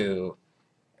to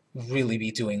really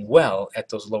be doing well at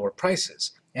those lower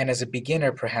prices. And as a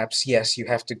beginner, perhaps, yes, you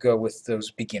have to go with those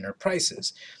beginner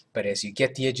prices. But as you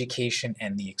get the education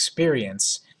and the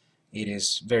experience, it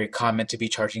is very common to be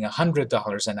charging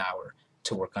 $100 an hour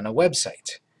to work on a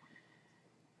website.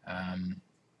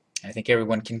 I think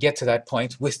everyone can get to that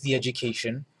point with the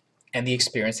education and the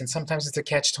experience, and sometimes it's a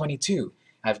catch-22.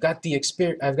 I've got the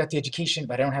education,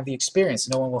 but I don't have the experience.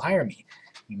 No one will hire me.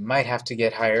 You might have to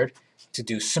get hired to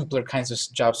do simpler kinds of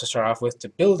jobs to start off with, to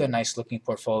build a nice-looking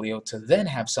portfolio, to then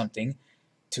have something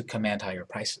to command higher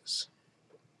prices.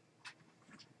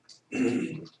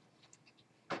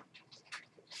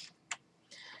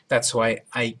 That's why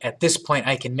at this point,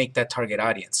 I can make that target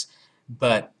audience.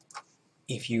 But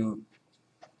have you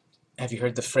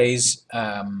heard the phrase,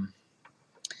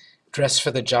 dress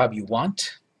for the job you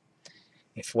want?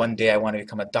 If one day I want to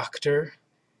become a doctor,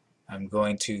 I'm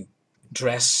going to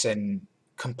dress and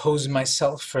compose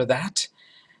myself for that.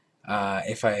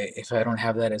 If I don't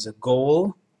have that as a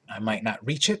goal, I might not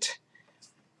reach it.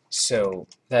 So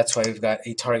that's why we've got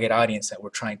a target audience that we're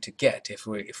trying to get. If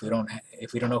we don't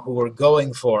know who we're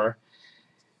going for,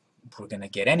 we're going to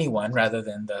get anyone rather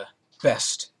than the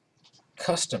best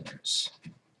customers.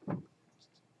 Do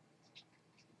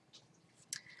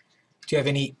you have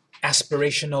any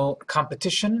aspirational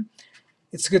competition?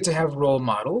 It's good to have role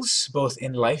models, both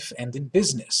in life and in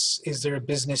business. Is there a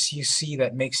business you see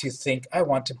that makes you think, I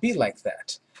want to be like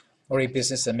that? Or a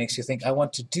business that makes you think, I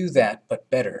want to do that, but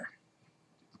better?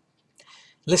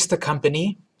 List a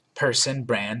company, person,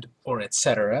 brand, or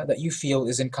etc. that you feel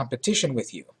is in competition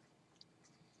with you,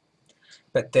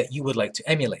 but that you would like to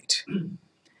emulate.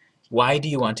 Why do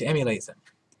you want to emulate them?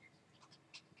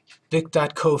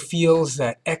 Bic.co feels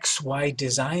that XY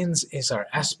Designs is our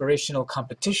aspirational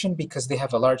competition because they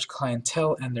have a large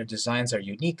clientele and their designs are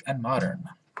unique and modern.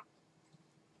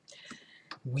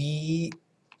 Let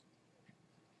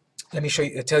me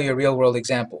tell you a real world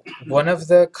example. One of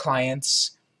the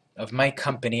clients of my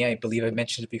company, I believe I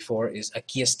mentioned it before, is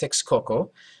Aquí es Texcoco,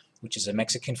 which is a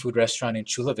Mexican food restaurant in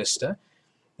Chula Vista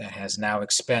that has now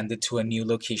expanded to a new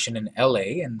location in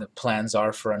LA, and the plans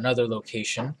are for another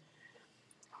location,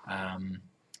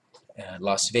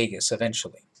 Las Vegas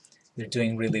eventually. They're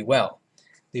doing really well.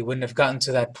 They wouldn't have gotten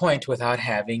to that point without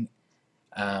having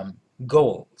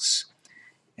goals.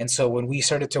 And so when we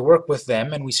started to work with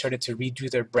them and we started to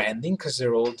redo their branding because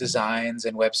their old designs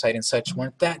and website and such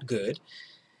weren't that good,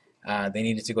 they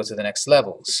needed to go to the next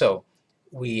level. So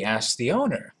we asked the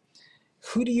owner,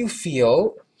 who do you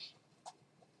feel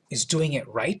is doing it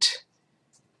right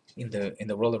in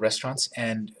the world of restaurants,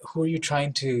 and who are you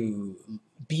trying to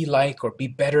be like or be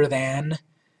better than?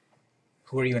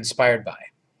 Who are you inspired by?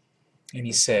 And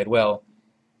he said, well,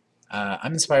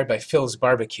 I'm inspired by Phil's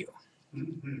Barbecue.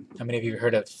 How many of you have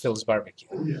heard of Phil's Barbecue?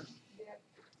 Yeah.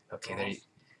 Okay,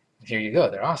 here you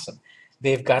go. They're awesome.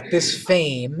 They've got this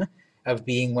fame of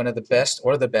being one of the best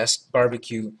or the best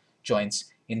barbecue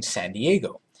joints in San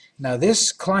Diego. Now,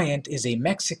 this client is a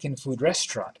Mexican food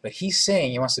restaurant, but he's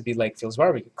saying he wants to be like Phil's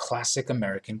Barbecue, classic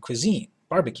American cuisine,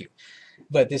 barbecue.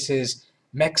 But this is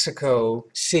Mexico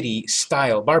City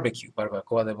style barbecue,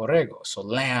 barbacoa de borrego, so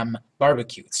lamb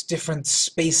barbecue. It's different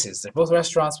spaces. They're both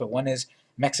restaurants, but one is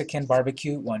Mexican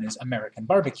barbecue, one is American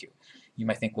barbecue. You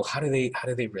might think, well, how do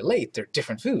they relate? They're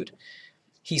different food.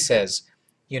 He says,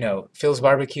 you know, Phil's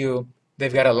Barbecue,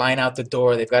 they've got a line out the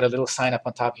door, they've got a little sign up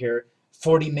on top here,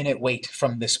 40-minute wait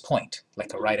from this point,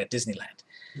 like a ride at Disneyland.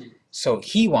 So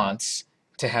he wants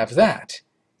to have that.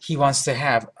 He wants to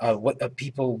have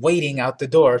people waiting out the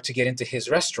door to get into his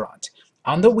restaurant.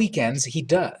 On the weekends, he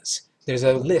does. There's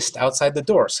a list outside the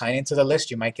door. Sign into the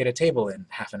list, you might get a table in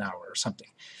half an hour or something.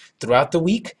 Throughout the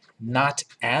week, not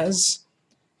as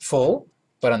full,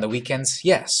 but on the weekends,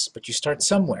 yes. But you start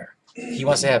somewhere. He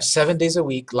wants to have 7 days a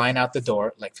week, line out the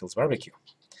door like Phil's Barbecue.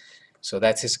 So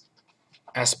that's his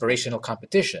aspirational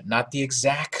competition, not the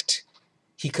exact.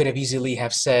 He could have easily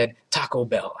have said Taco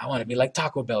Bell. I want to be like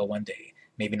Taco Bell one day.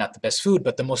 Maybe not the best food,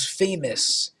 but the most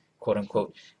famous, quote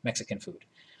unquote, Mexican food.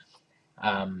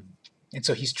 And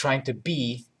so he's trying to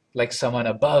be like someone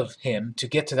above him to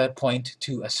get to that point,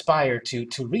 to aspire to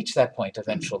reach that point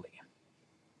eventually.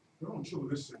 They're on Chula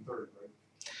Vista and Third, right?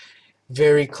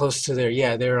 Very close to there.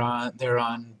 Yeah, they're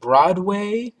on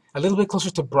Broadway, a little bit closer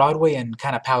to Broadway and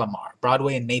kind of Palomar.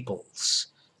 Broadway and Naples,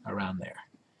 around there.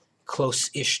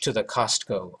 Close-ish to the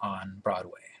Costco on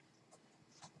Broadway.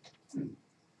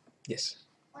 Yes?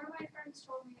 One of my friends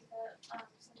told me that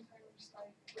sometimes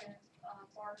like when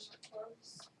bars or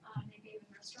clubs, maybe even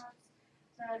restaurants,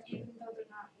 that even though they're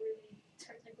not really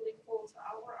technically full to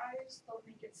our eyes, they'll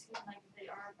make it seem like they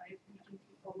are by making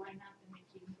people line up and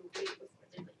making you wait before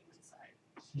they let you inside.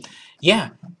 Yeah,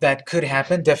 that could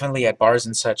happen, definitely at bars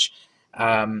and such.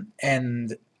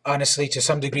 And honestly, to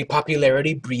some degree,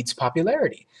 popularity breeds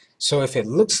popularity. So if it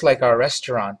looks like our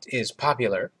restaurant is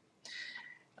popular,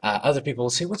 other people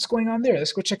will say, what's going on there?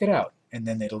 Let's go check it out. And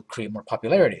then it'll create more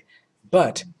popularity.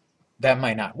 But that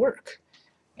might not work.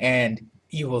 And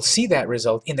you will see that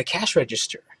result in the cash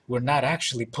register. We're not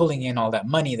actually pulling in all that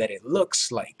money that it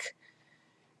looks like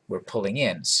we're pulling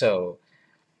in. So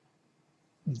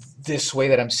this way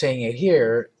that I'm saying it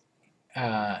here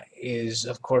is,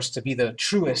 of course, to be the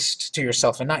truest to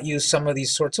yourself and not use some of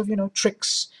these sorts of,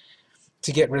 tricks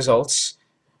to get results.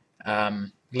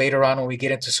 Later on, when we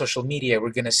get into social media, we're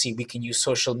going to see we can use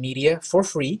social media for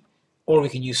free, or we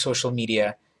can use social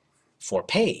media for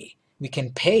pay. We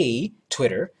can pay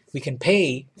Twitter, we can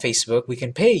pay Facebook, we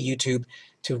can pay YouTube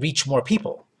to reach more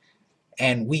people.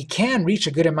 And we can reach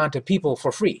a good amount of people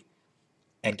for free.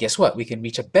 And guess what? We can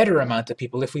reach a better amount of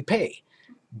people if we pay.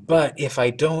 But if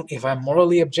I'm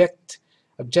morally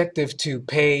objective to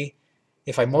pay,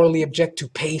 if I morally object to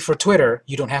pay for Twitter,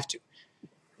 you don't have to.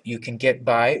 You can get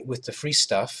by with the free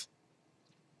stuff,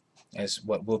 as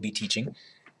what we'll be teaching,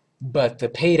 but the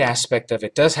paid aspect of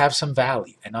it does have some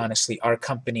value. And honestly, our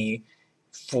company,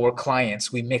 for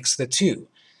clients, we mix the two.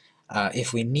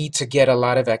 If we need to get a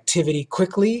lot of activity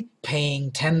quickly, paying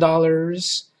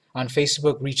 $10 on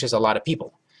Facebook reaches a lot of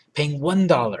people. Paying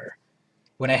 $1,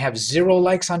 when I have 0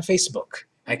 likes on Facebook,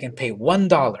 I can pay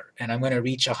 $1 and I'm going to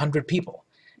reach 100 people.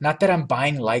 Not that I'm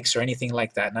buying likes or anything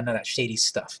like that, none of that shady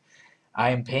stuff.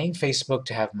 I am paying Facebook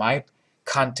to have my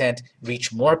content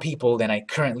reach more people than I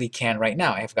currently can right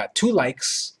now. I've got 2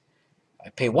 likes, I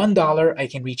pay $1, I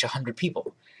can reach 100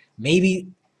 people. Maybe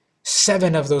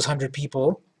 7 of those 100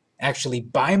 people actually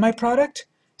buy my product,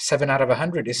 7 out of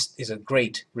 100 is a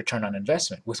great return on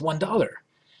investment with $1.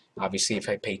 Obviously, if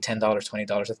I pay $10, $20,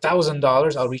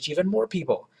 $1,000, I'll reach even more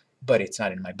people, but it's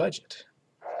not in my budget.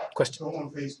 Question? So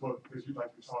on Facebook, because you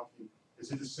like to talking,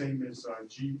 is it the same as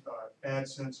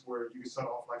AdSense where you can set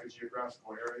off like a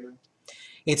geographical area?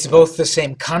 It's both the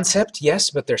same concept,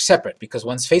 yes, but they're separate because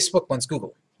one's Facebook, one's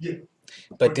Google. Yeah.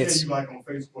 But can it's you like on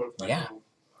Facebook? Like yeah. on,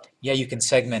 Yeah, you can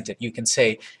segment it. You can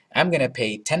say, I'm going to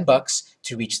pay $10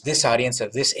 to reach this audience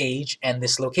of this age and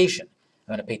this location.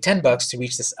 I'm going to pay $10 to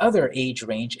reach this other age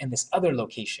range and this other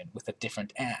location with a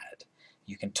different ad.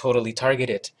 You can totally target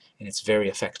it, and it's very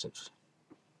effective.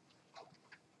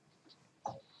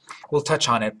 We'll touch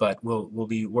on it, but we'll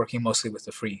be working mostly with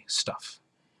the free stuff.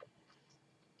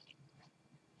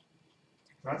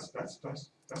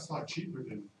 that's a lot cheaper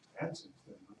than AdSense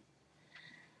then,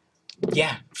 right?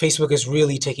 Yeah, Facebook is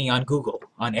really taking on Google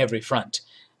on every front.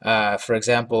 For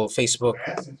example, Facebook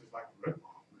AdSense is like a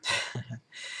rip-off.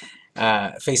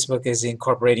 Facebook is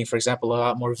incorporating, for example, a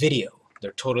lot more video.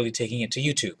 They're totally taking it to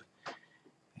YouTube.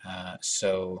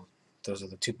 So those are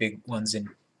the two big ones in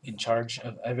charge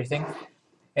of everything.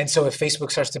 And so if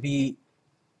Facebook starts to be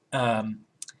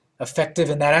effective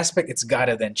in that aspect, it's got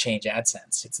to then change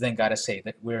AdSense. It's then got to say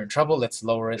that we're in trouble, let's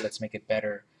lower it, let's make it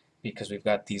better, because we've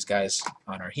got these guys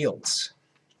on our heels.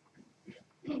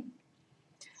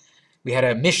 We had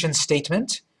a mission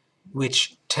statement,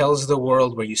 which tells the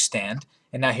world where you stand.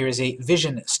 And now here is a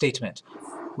vision statement,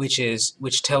 which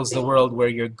tells the world where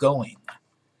you're going.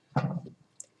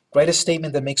 Write a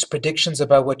statement that makes predictions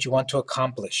about what you want to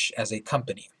accomplish as a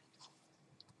company.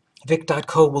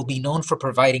 Vic.co will be known for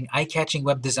providing eye-catching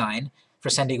web design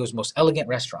for San Diego's most elegant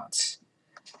restaurants.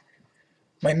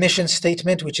 My mission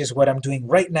statement, which is what I'm doing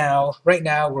right now. Right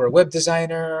now, we're a web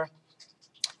designer,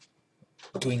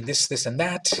 doing this, this, and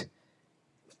that.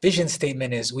 Vision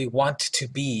statement is we want to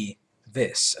be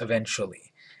this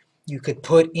eventually. You could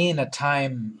put in a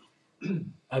time,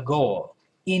 a goal.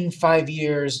 In 5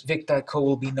 years, Vic.co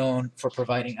will be known for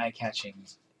providing eye-catching,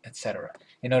 etc.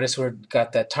 And notice we've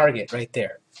got that target right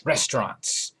there.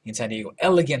 Restaurants in San Diego.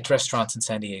 Elegant restaurants in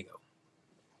San Diego.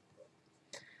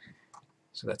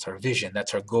 So that's our vision.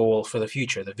 That's our goal for the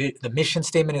future. The mission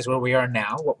statement is where we are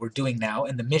now, what we're doing now,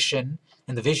 and the mission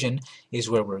and the vision is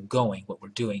where we're going, what we're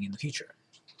doing in the future.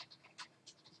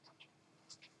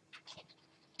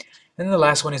 And then the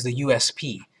last one is the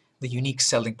USP, the unique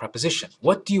selling proposition.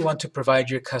 What do you want to provide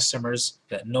your customers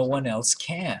that no one else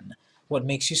can? What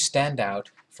makes you stand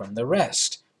out from the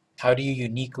rest? How do you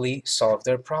uniquely solve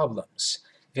their problems?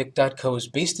 Vic.co is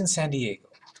based in San Diego,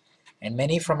 and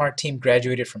many from our team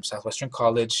graduated from Southwestern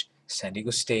College, San Diego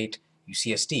State,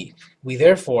 UCSD. We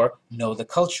therefore know the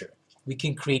culture. We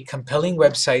can create compelling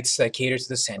websites that cater to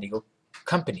the San Diego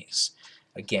companies.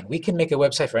 Again, we can make a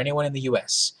website for anyone in the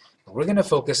US, but we're going to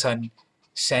focus on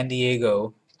San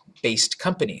Diego-based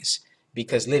companies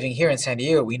because living here in San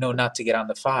Diego, we know not to get on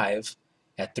the 5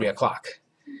 at 3 o'clock.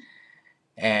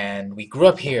 And we grew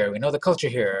up here, we know the culture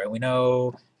here, and we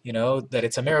know, that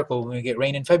it's a miracle when we get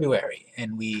rain in February,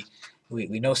 and we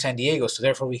know San Diego, so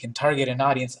therefore we can target an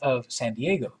audience of San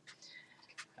Diego.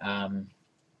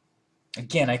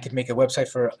 Again, I could make a website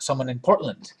for someone in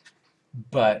Portland,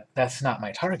 but that's not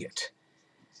my target.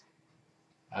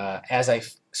 As I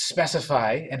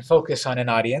specify and focus on an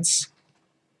audience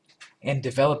and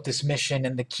develop this mission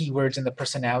and the keywords and the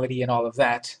personality and all of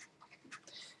that,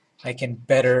 I can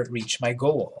better reach my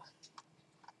goal.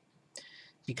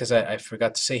 Because I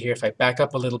forgot to say here, if I back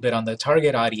up a little bit on the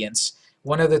target audience,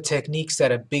 one of the techniques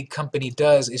that a big company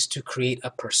does is to create a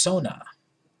persona.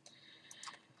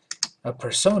 A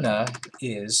persona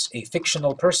is a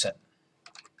fictional person.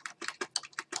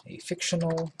 A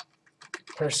fictional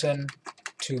person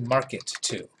to market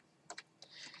to.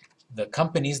 The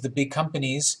companies, the big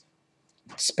companies,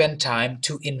 spend time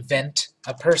to invent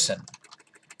a person.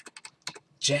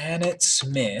 Janet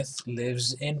Smith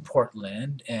lives in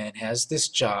Portland and has this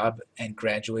job and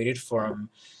graduated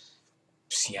from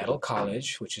Seattle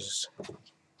College, which is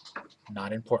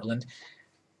not in Portland,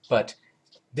 but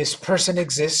this person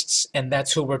exists and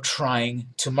that's who we're trying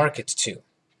to market to.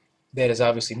 That is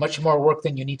obviously much more work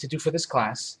than you need to do for this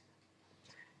class,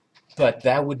 but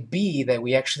that would be that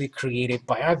we actually create a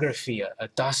biography, a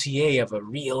dossier of a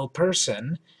real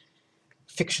person,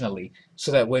 fictionally,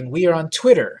 so that when we are on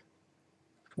Twitter,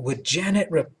 would Janet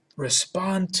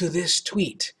respond to this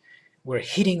tweet? We're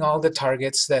hitting all the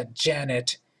targets that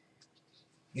Janet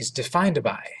is defined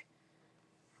by.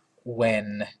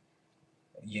 When,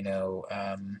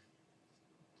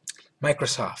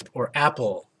 Microsoft or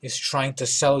Apple is trying to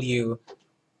sell you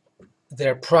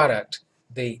their product,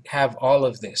 They have all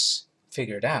of this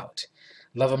figured out.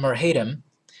 Love 'em or hate 'em,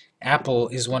 Apple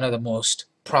is one of the most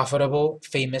profitable,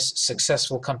 famous,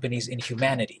 successful companies in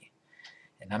humanity.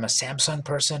 And I'm a Samsung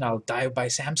person, I'll die by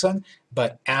Samsung,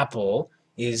 but Apple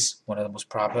is one of the most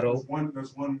profitable.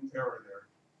 There's one error there.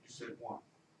 You said one.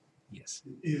 Yes.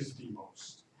 It is the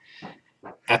most.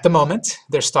 At the moment,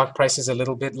 their stock price is a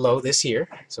little bit low this year,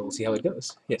 so we'll see how it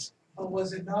goes. Yes. But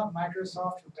was it not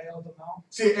Microsoft who bailed them out?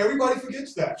 See, everybody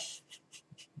forgets that.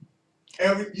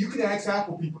 You can ask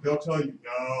Apple people, they'll tell you,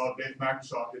 no,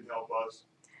 Microsoft didn't help us.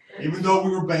 Even though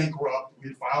we were bankrupt, we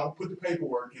had put the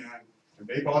paperwork in, and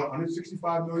they bought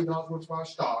 $165 million worth of our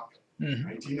stock in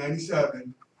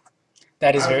 1997.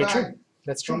 That is Matter very of fact, true.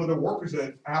 That's Some true. of the workers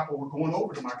at Apple were going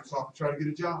over to Microsoft to try to get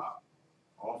a job.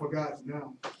 All forgotten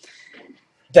now.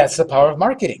 That's the power of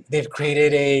marketing. They've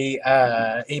created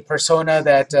a persona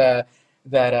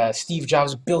that Steve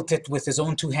Jobs built it with his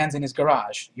own two hands in his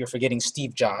garage. You're forgetting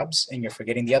Steve Jobs, and you're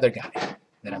forgetting the other guy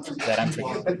that I'm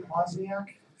forgetting. Wozniak?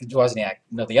 Wozniak.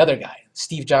 No, the other guy.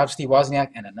 Steve Jobs, Steve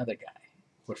Wozniak, and another guy.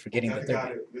 We're forgetting Is the that the third guy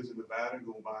guy. that lives in Nevada and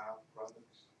go buy Apple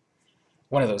products?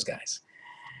 One of those guys.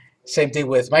 Same thing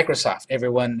with Microsoft.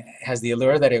 Everyone has the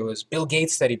allure that it was Bill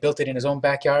Gates that he built it in his own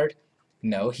backyard.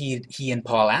 No, he and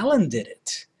Paul Allen did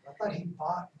it. I thought he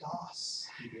bought DOS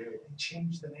He did. and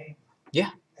changed the name.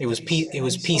 Yeah, it was And he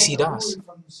PC stole the DOS. GUI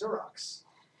from Xerox.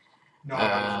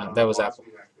 No, That was Apple.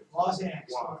 Wozniak.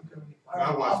 Wow.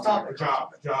 Alright, off topic.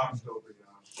 Jobs still pretty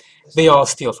honest. They all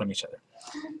steal from each other.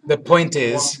 The point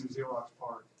is, Walking the Xerox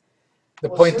park, the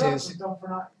Well, point Xerox is, was known for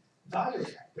not valuing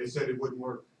it. they said it wouldn't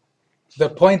work. the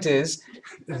point is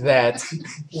that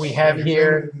we have They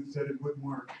here, said it wouldn't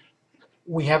work.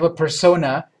 we have a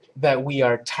persona that we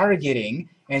are targeting,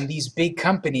 and these big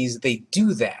companies, they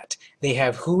do that. They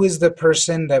have who is the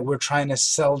person that we're trying to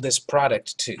sell this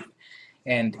product to.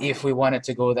 And if we wanted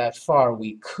to go that far,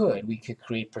 we could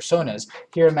create personas.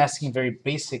 Here I'm asking very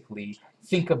basically,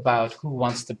 think about who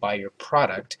wants to buy your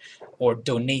product or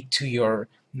donate to your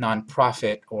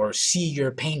nonprofit or see your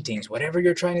paintings, whatever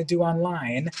you're trying to do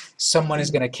online, someone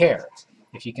is going to care.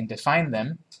 If you can define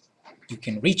them, you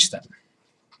can reach them.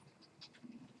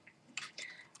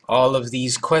 All of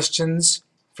these questions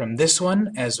from this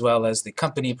one, as well as the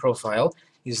company profile,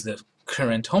 is the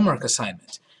current homework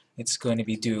assignment. It's going to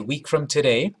be due a week from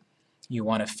today. You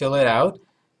want to fill it out,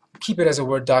 keep it as a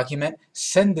Word document,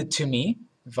 send it to me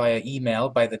via email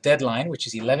by the deadline, which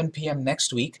is 11 p.m.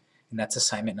 next week, and that's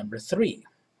assignment number 3.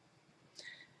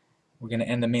 We're going to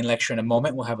end the main lecture in a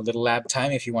moment. We'll have a little lab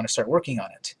time if you want to start working on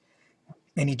it.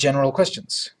 Any general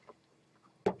questions?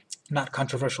 Not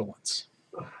controversial ones.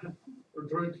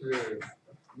 Referring to the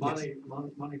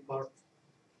money part,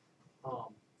 how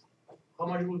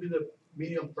much would be the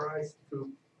medium price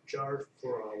to charge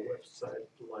for a website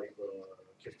like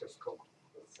CIS255,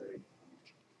 let's say?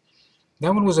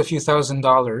 That one was a few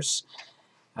 $1,000s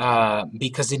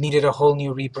because it needed a whole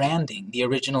new rebranding. The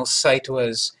original site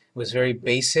was very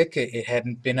basic. It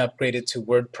hadn't been upgraded to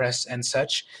WordPress and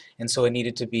such, and so it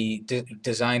needed to be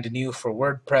designed new for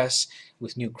WordPress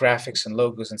with new graphics and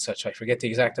logos and such. I forget the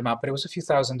exact amount, but it was a few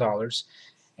 $1,000s.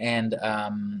 And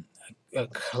a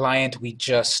client we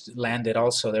just landed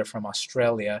also, they're from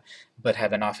Australia, but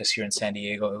have an office here in San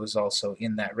Diego. It was also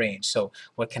in that range. So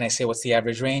what can I say? What's the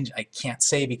average range? I can't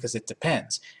say because it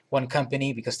depends. One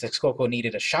company, because Texcoco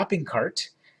needed a shopping cart,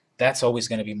 that's always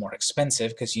going to be more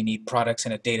expensive because you need products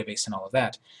and a database and all of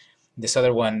that. This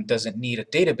other one doesn't need a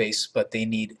database, but they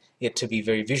need it to be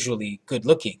very visually good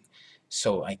looking.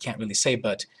 So I can't really say,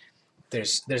 but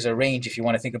there's a range if you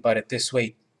want to think about it this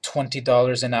way.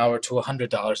 $20 an hour to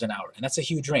 $100 an hour, and that's a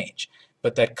huge range,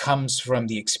 but that comes from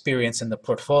the experience and the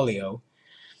portfolio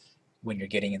when you're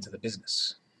getting into the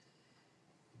business.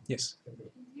 Yes? Can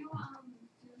you do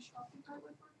a shopping cart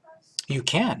with WordPress? You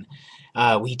can.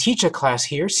 We teach a class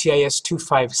here,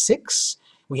 CIS256.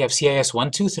 We have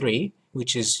CIS123,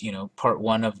 which is, part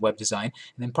 1 of web design,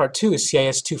 and then part 2 is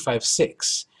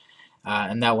CIS256,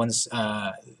 and that one's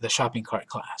the shopping cart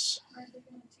class. Are they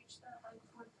going to teach that like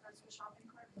WordPress with shopping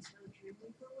cart instead of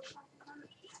Dreamweaver with shopping cart?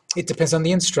 It depends on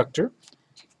the instructor.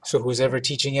 So who's ever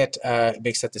teaching it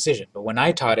makes that decision. But when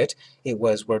I taught it, it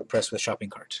was WordPress with shopping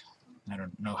cart. I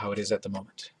don't know how it is at the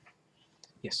moment.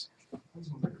 Yes? I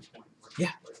just want to make a point.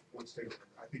 Yeah. Like, one statement.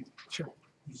 I think Sure.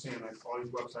 you're saying like all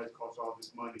these websites cost all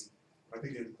this money. I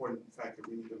think the important fact that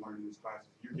we need to learn in this class is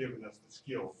you're giving us the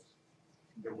skills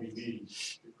that we need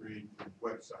to create a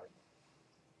website.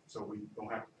 So we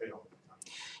don't have to pay all the time.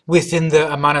 Within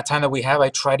the amount of time that we have, I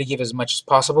try to give as much as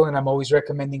possible, and I'm always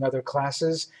recommending other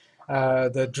classes.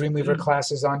 The Dreamweaver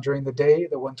class is on during the day.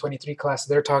 The 123 class,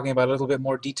 they're talking about a little bit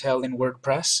more detail in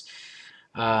WordPress.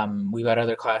 We've got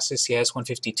other classes,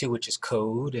 CIS152, which is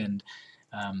code, and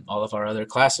all of our other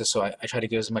classes. So I try to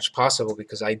give as much possible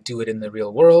because I do it in the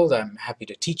real world. I'm happy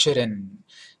to teach it and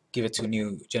give it to a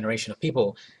new generation of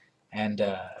people. And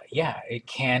yeah, it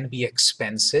can be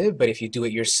expensive, but if you do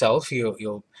it yourself,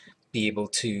 you'll be able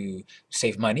to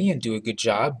save money and do a good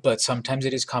job. But sometimes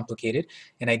it is complicated,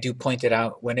 and I do point it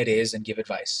out when it is and give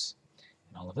advice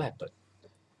and all of that. But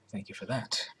thank you for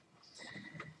that.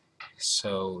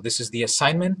 So this is the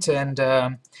assignment, and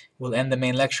we'll end the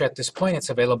main lecture at this point. It's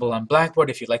available on Blackboard.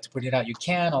 If you'd like to print it out, you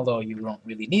can, although you don't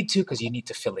really need to because you need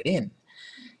to fill it in.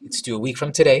 It's due a week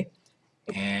from today,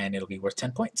 and it'll be worth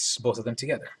 10 points, both of them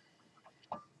together.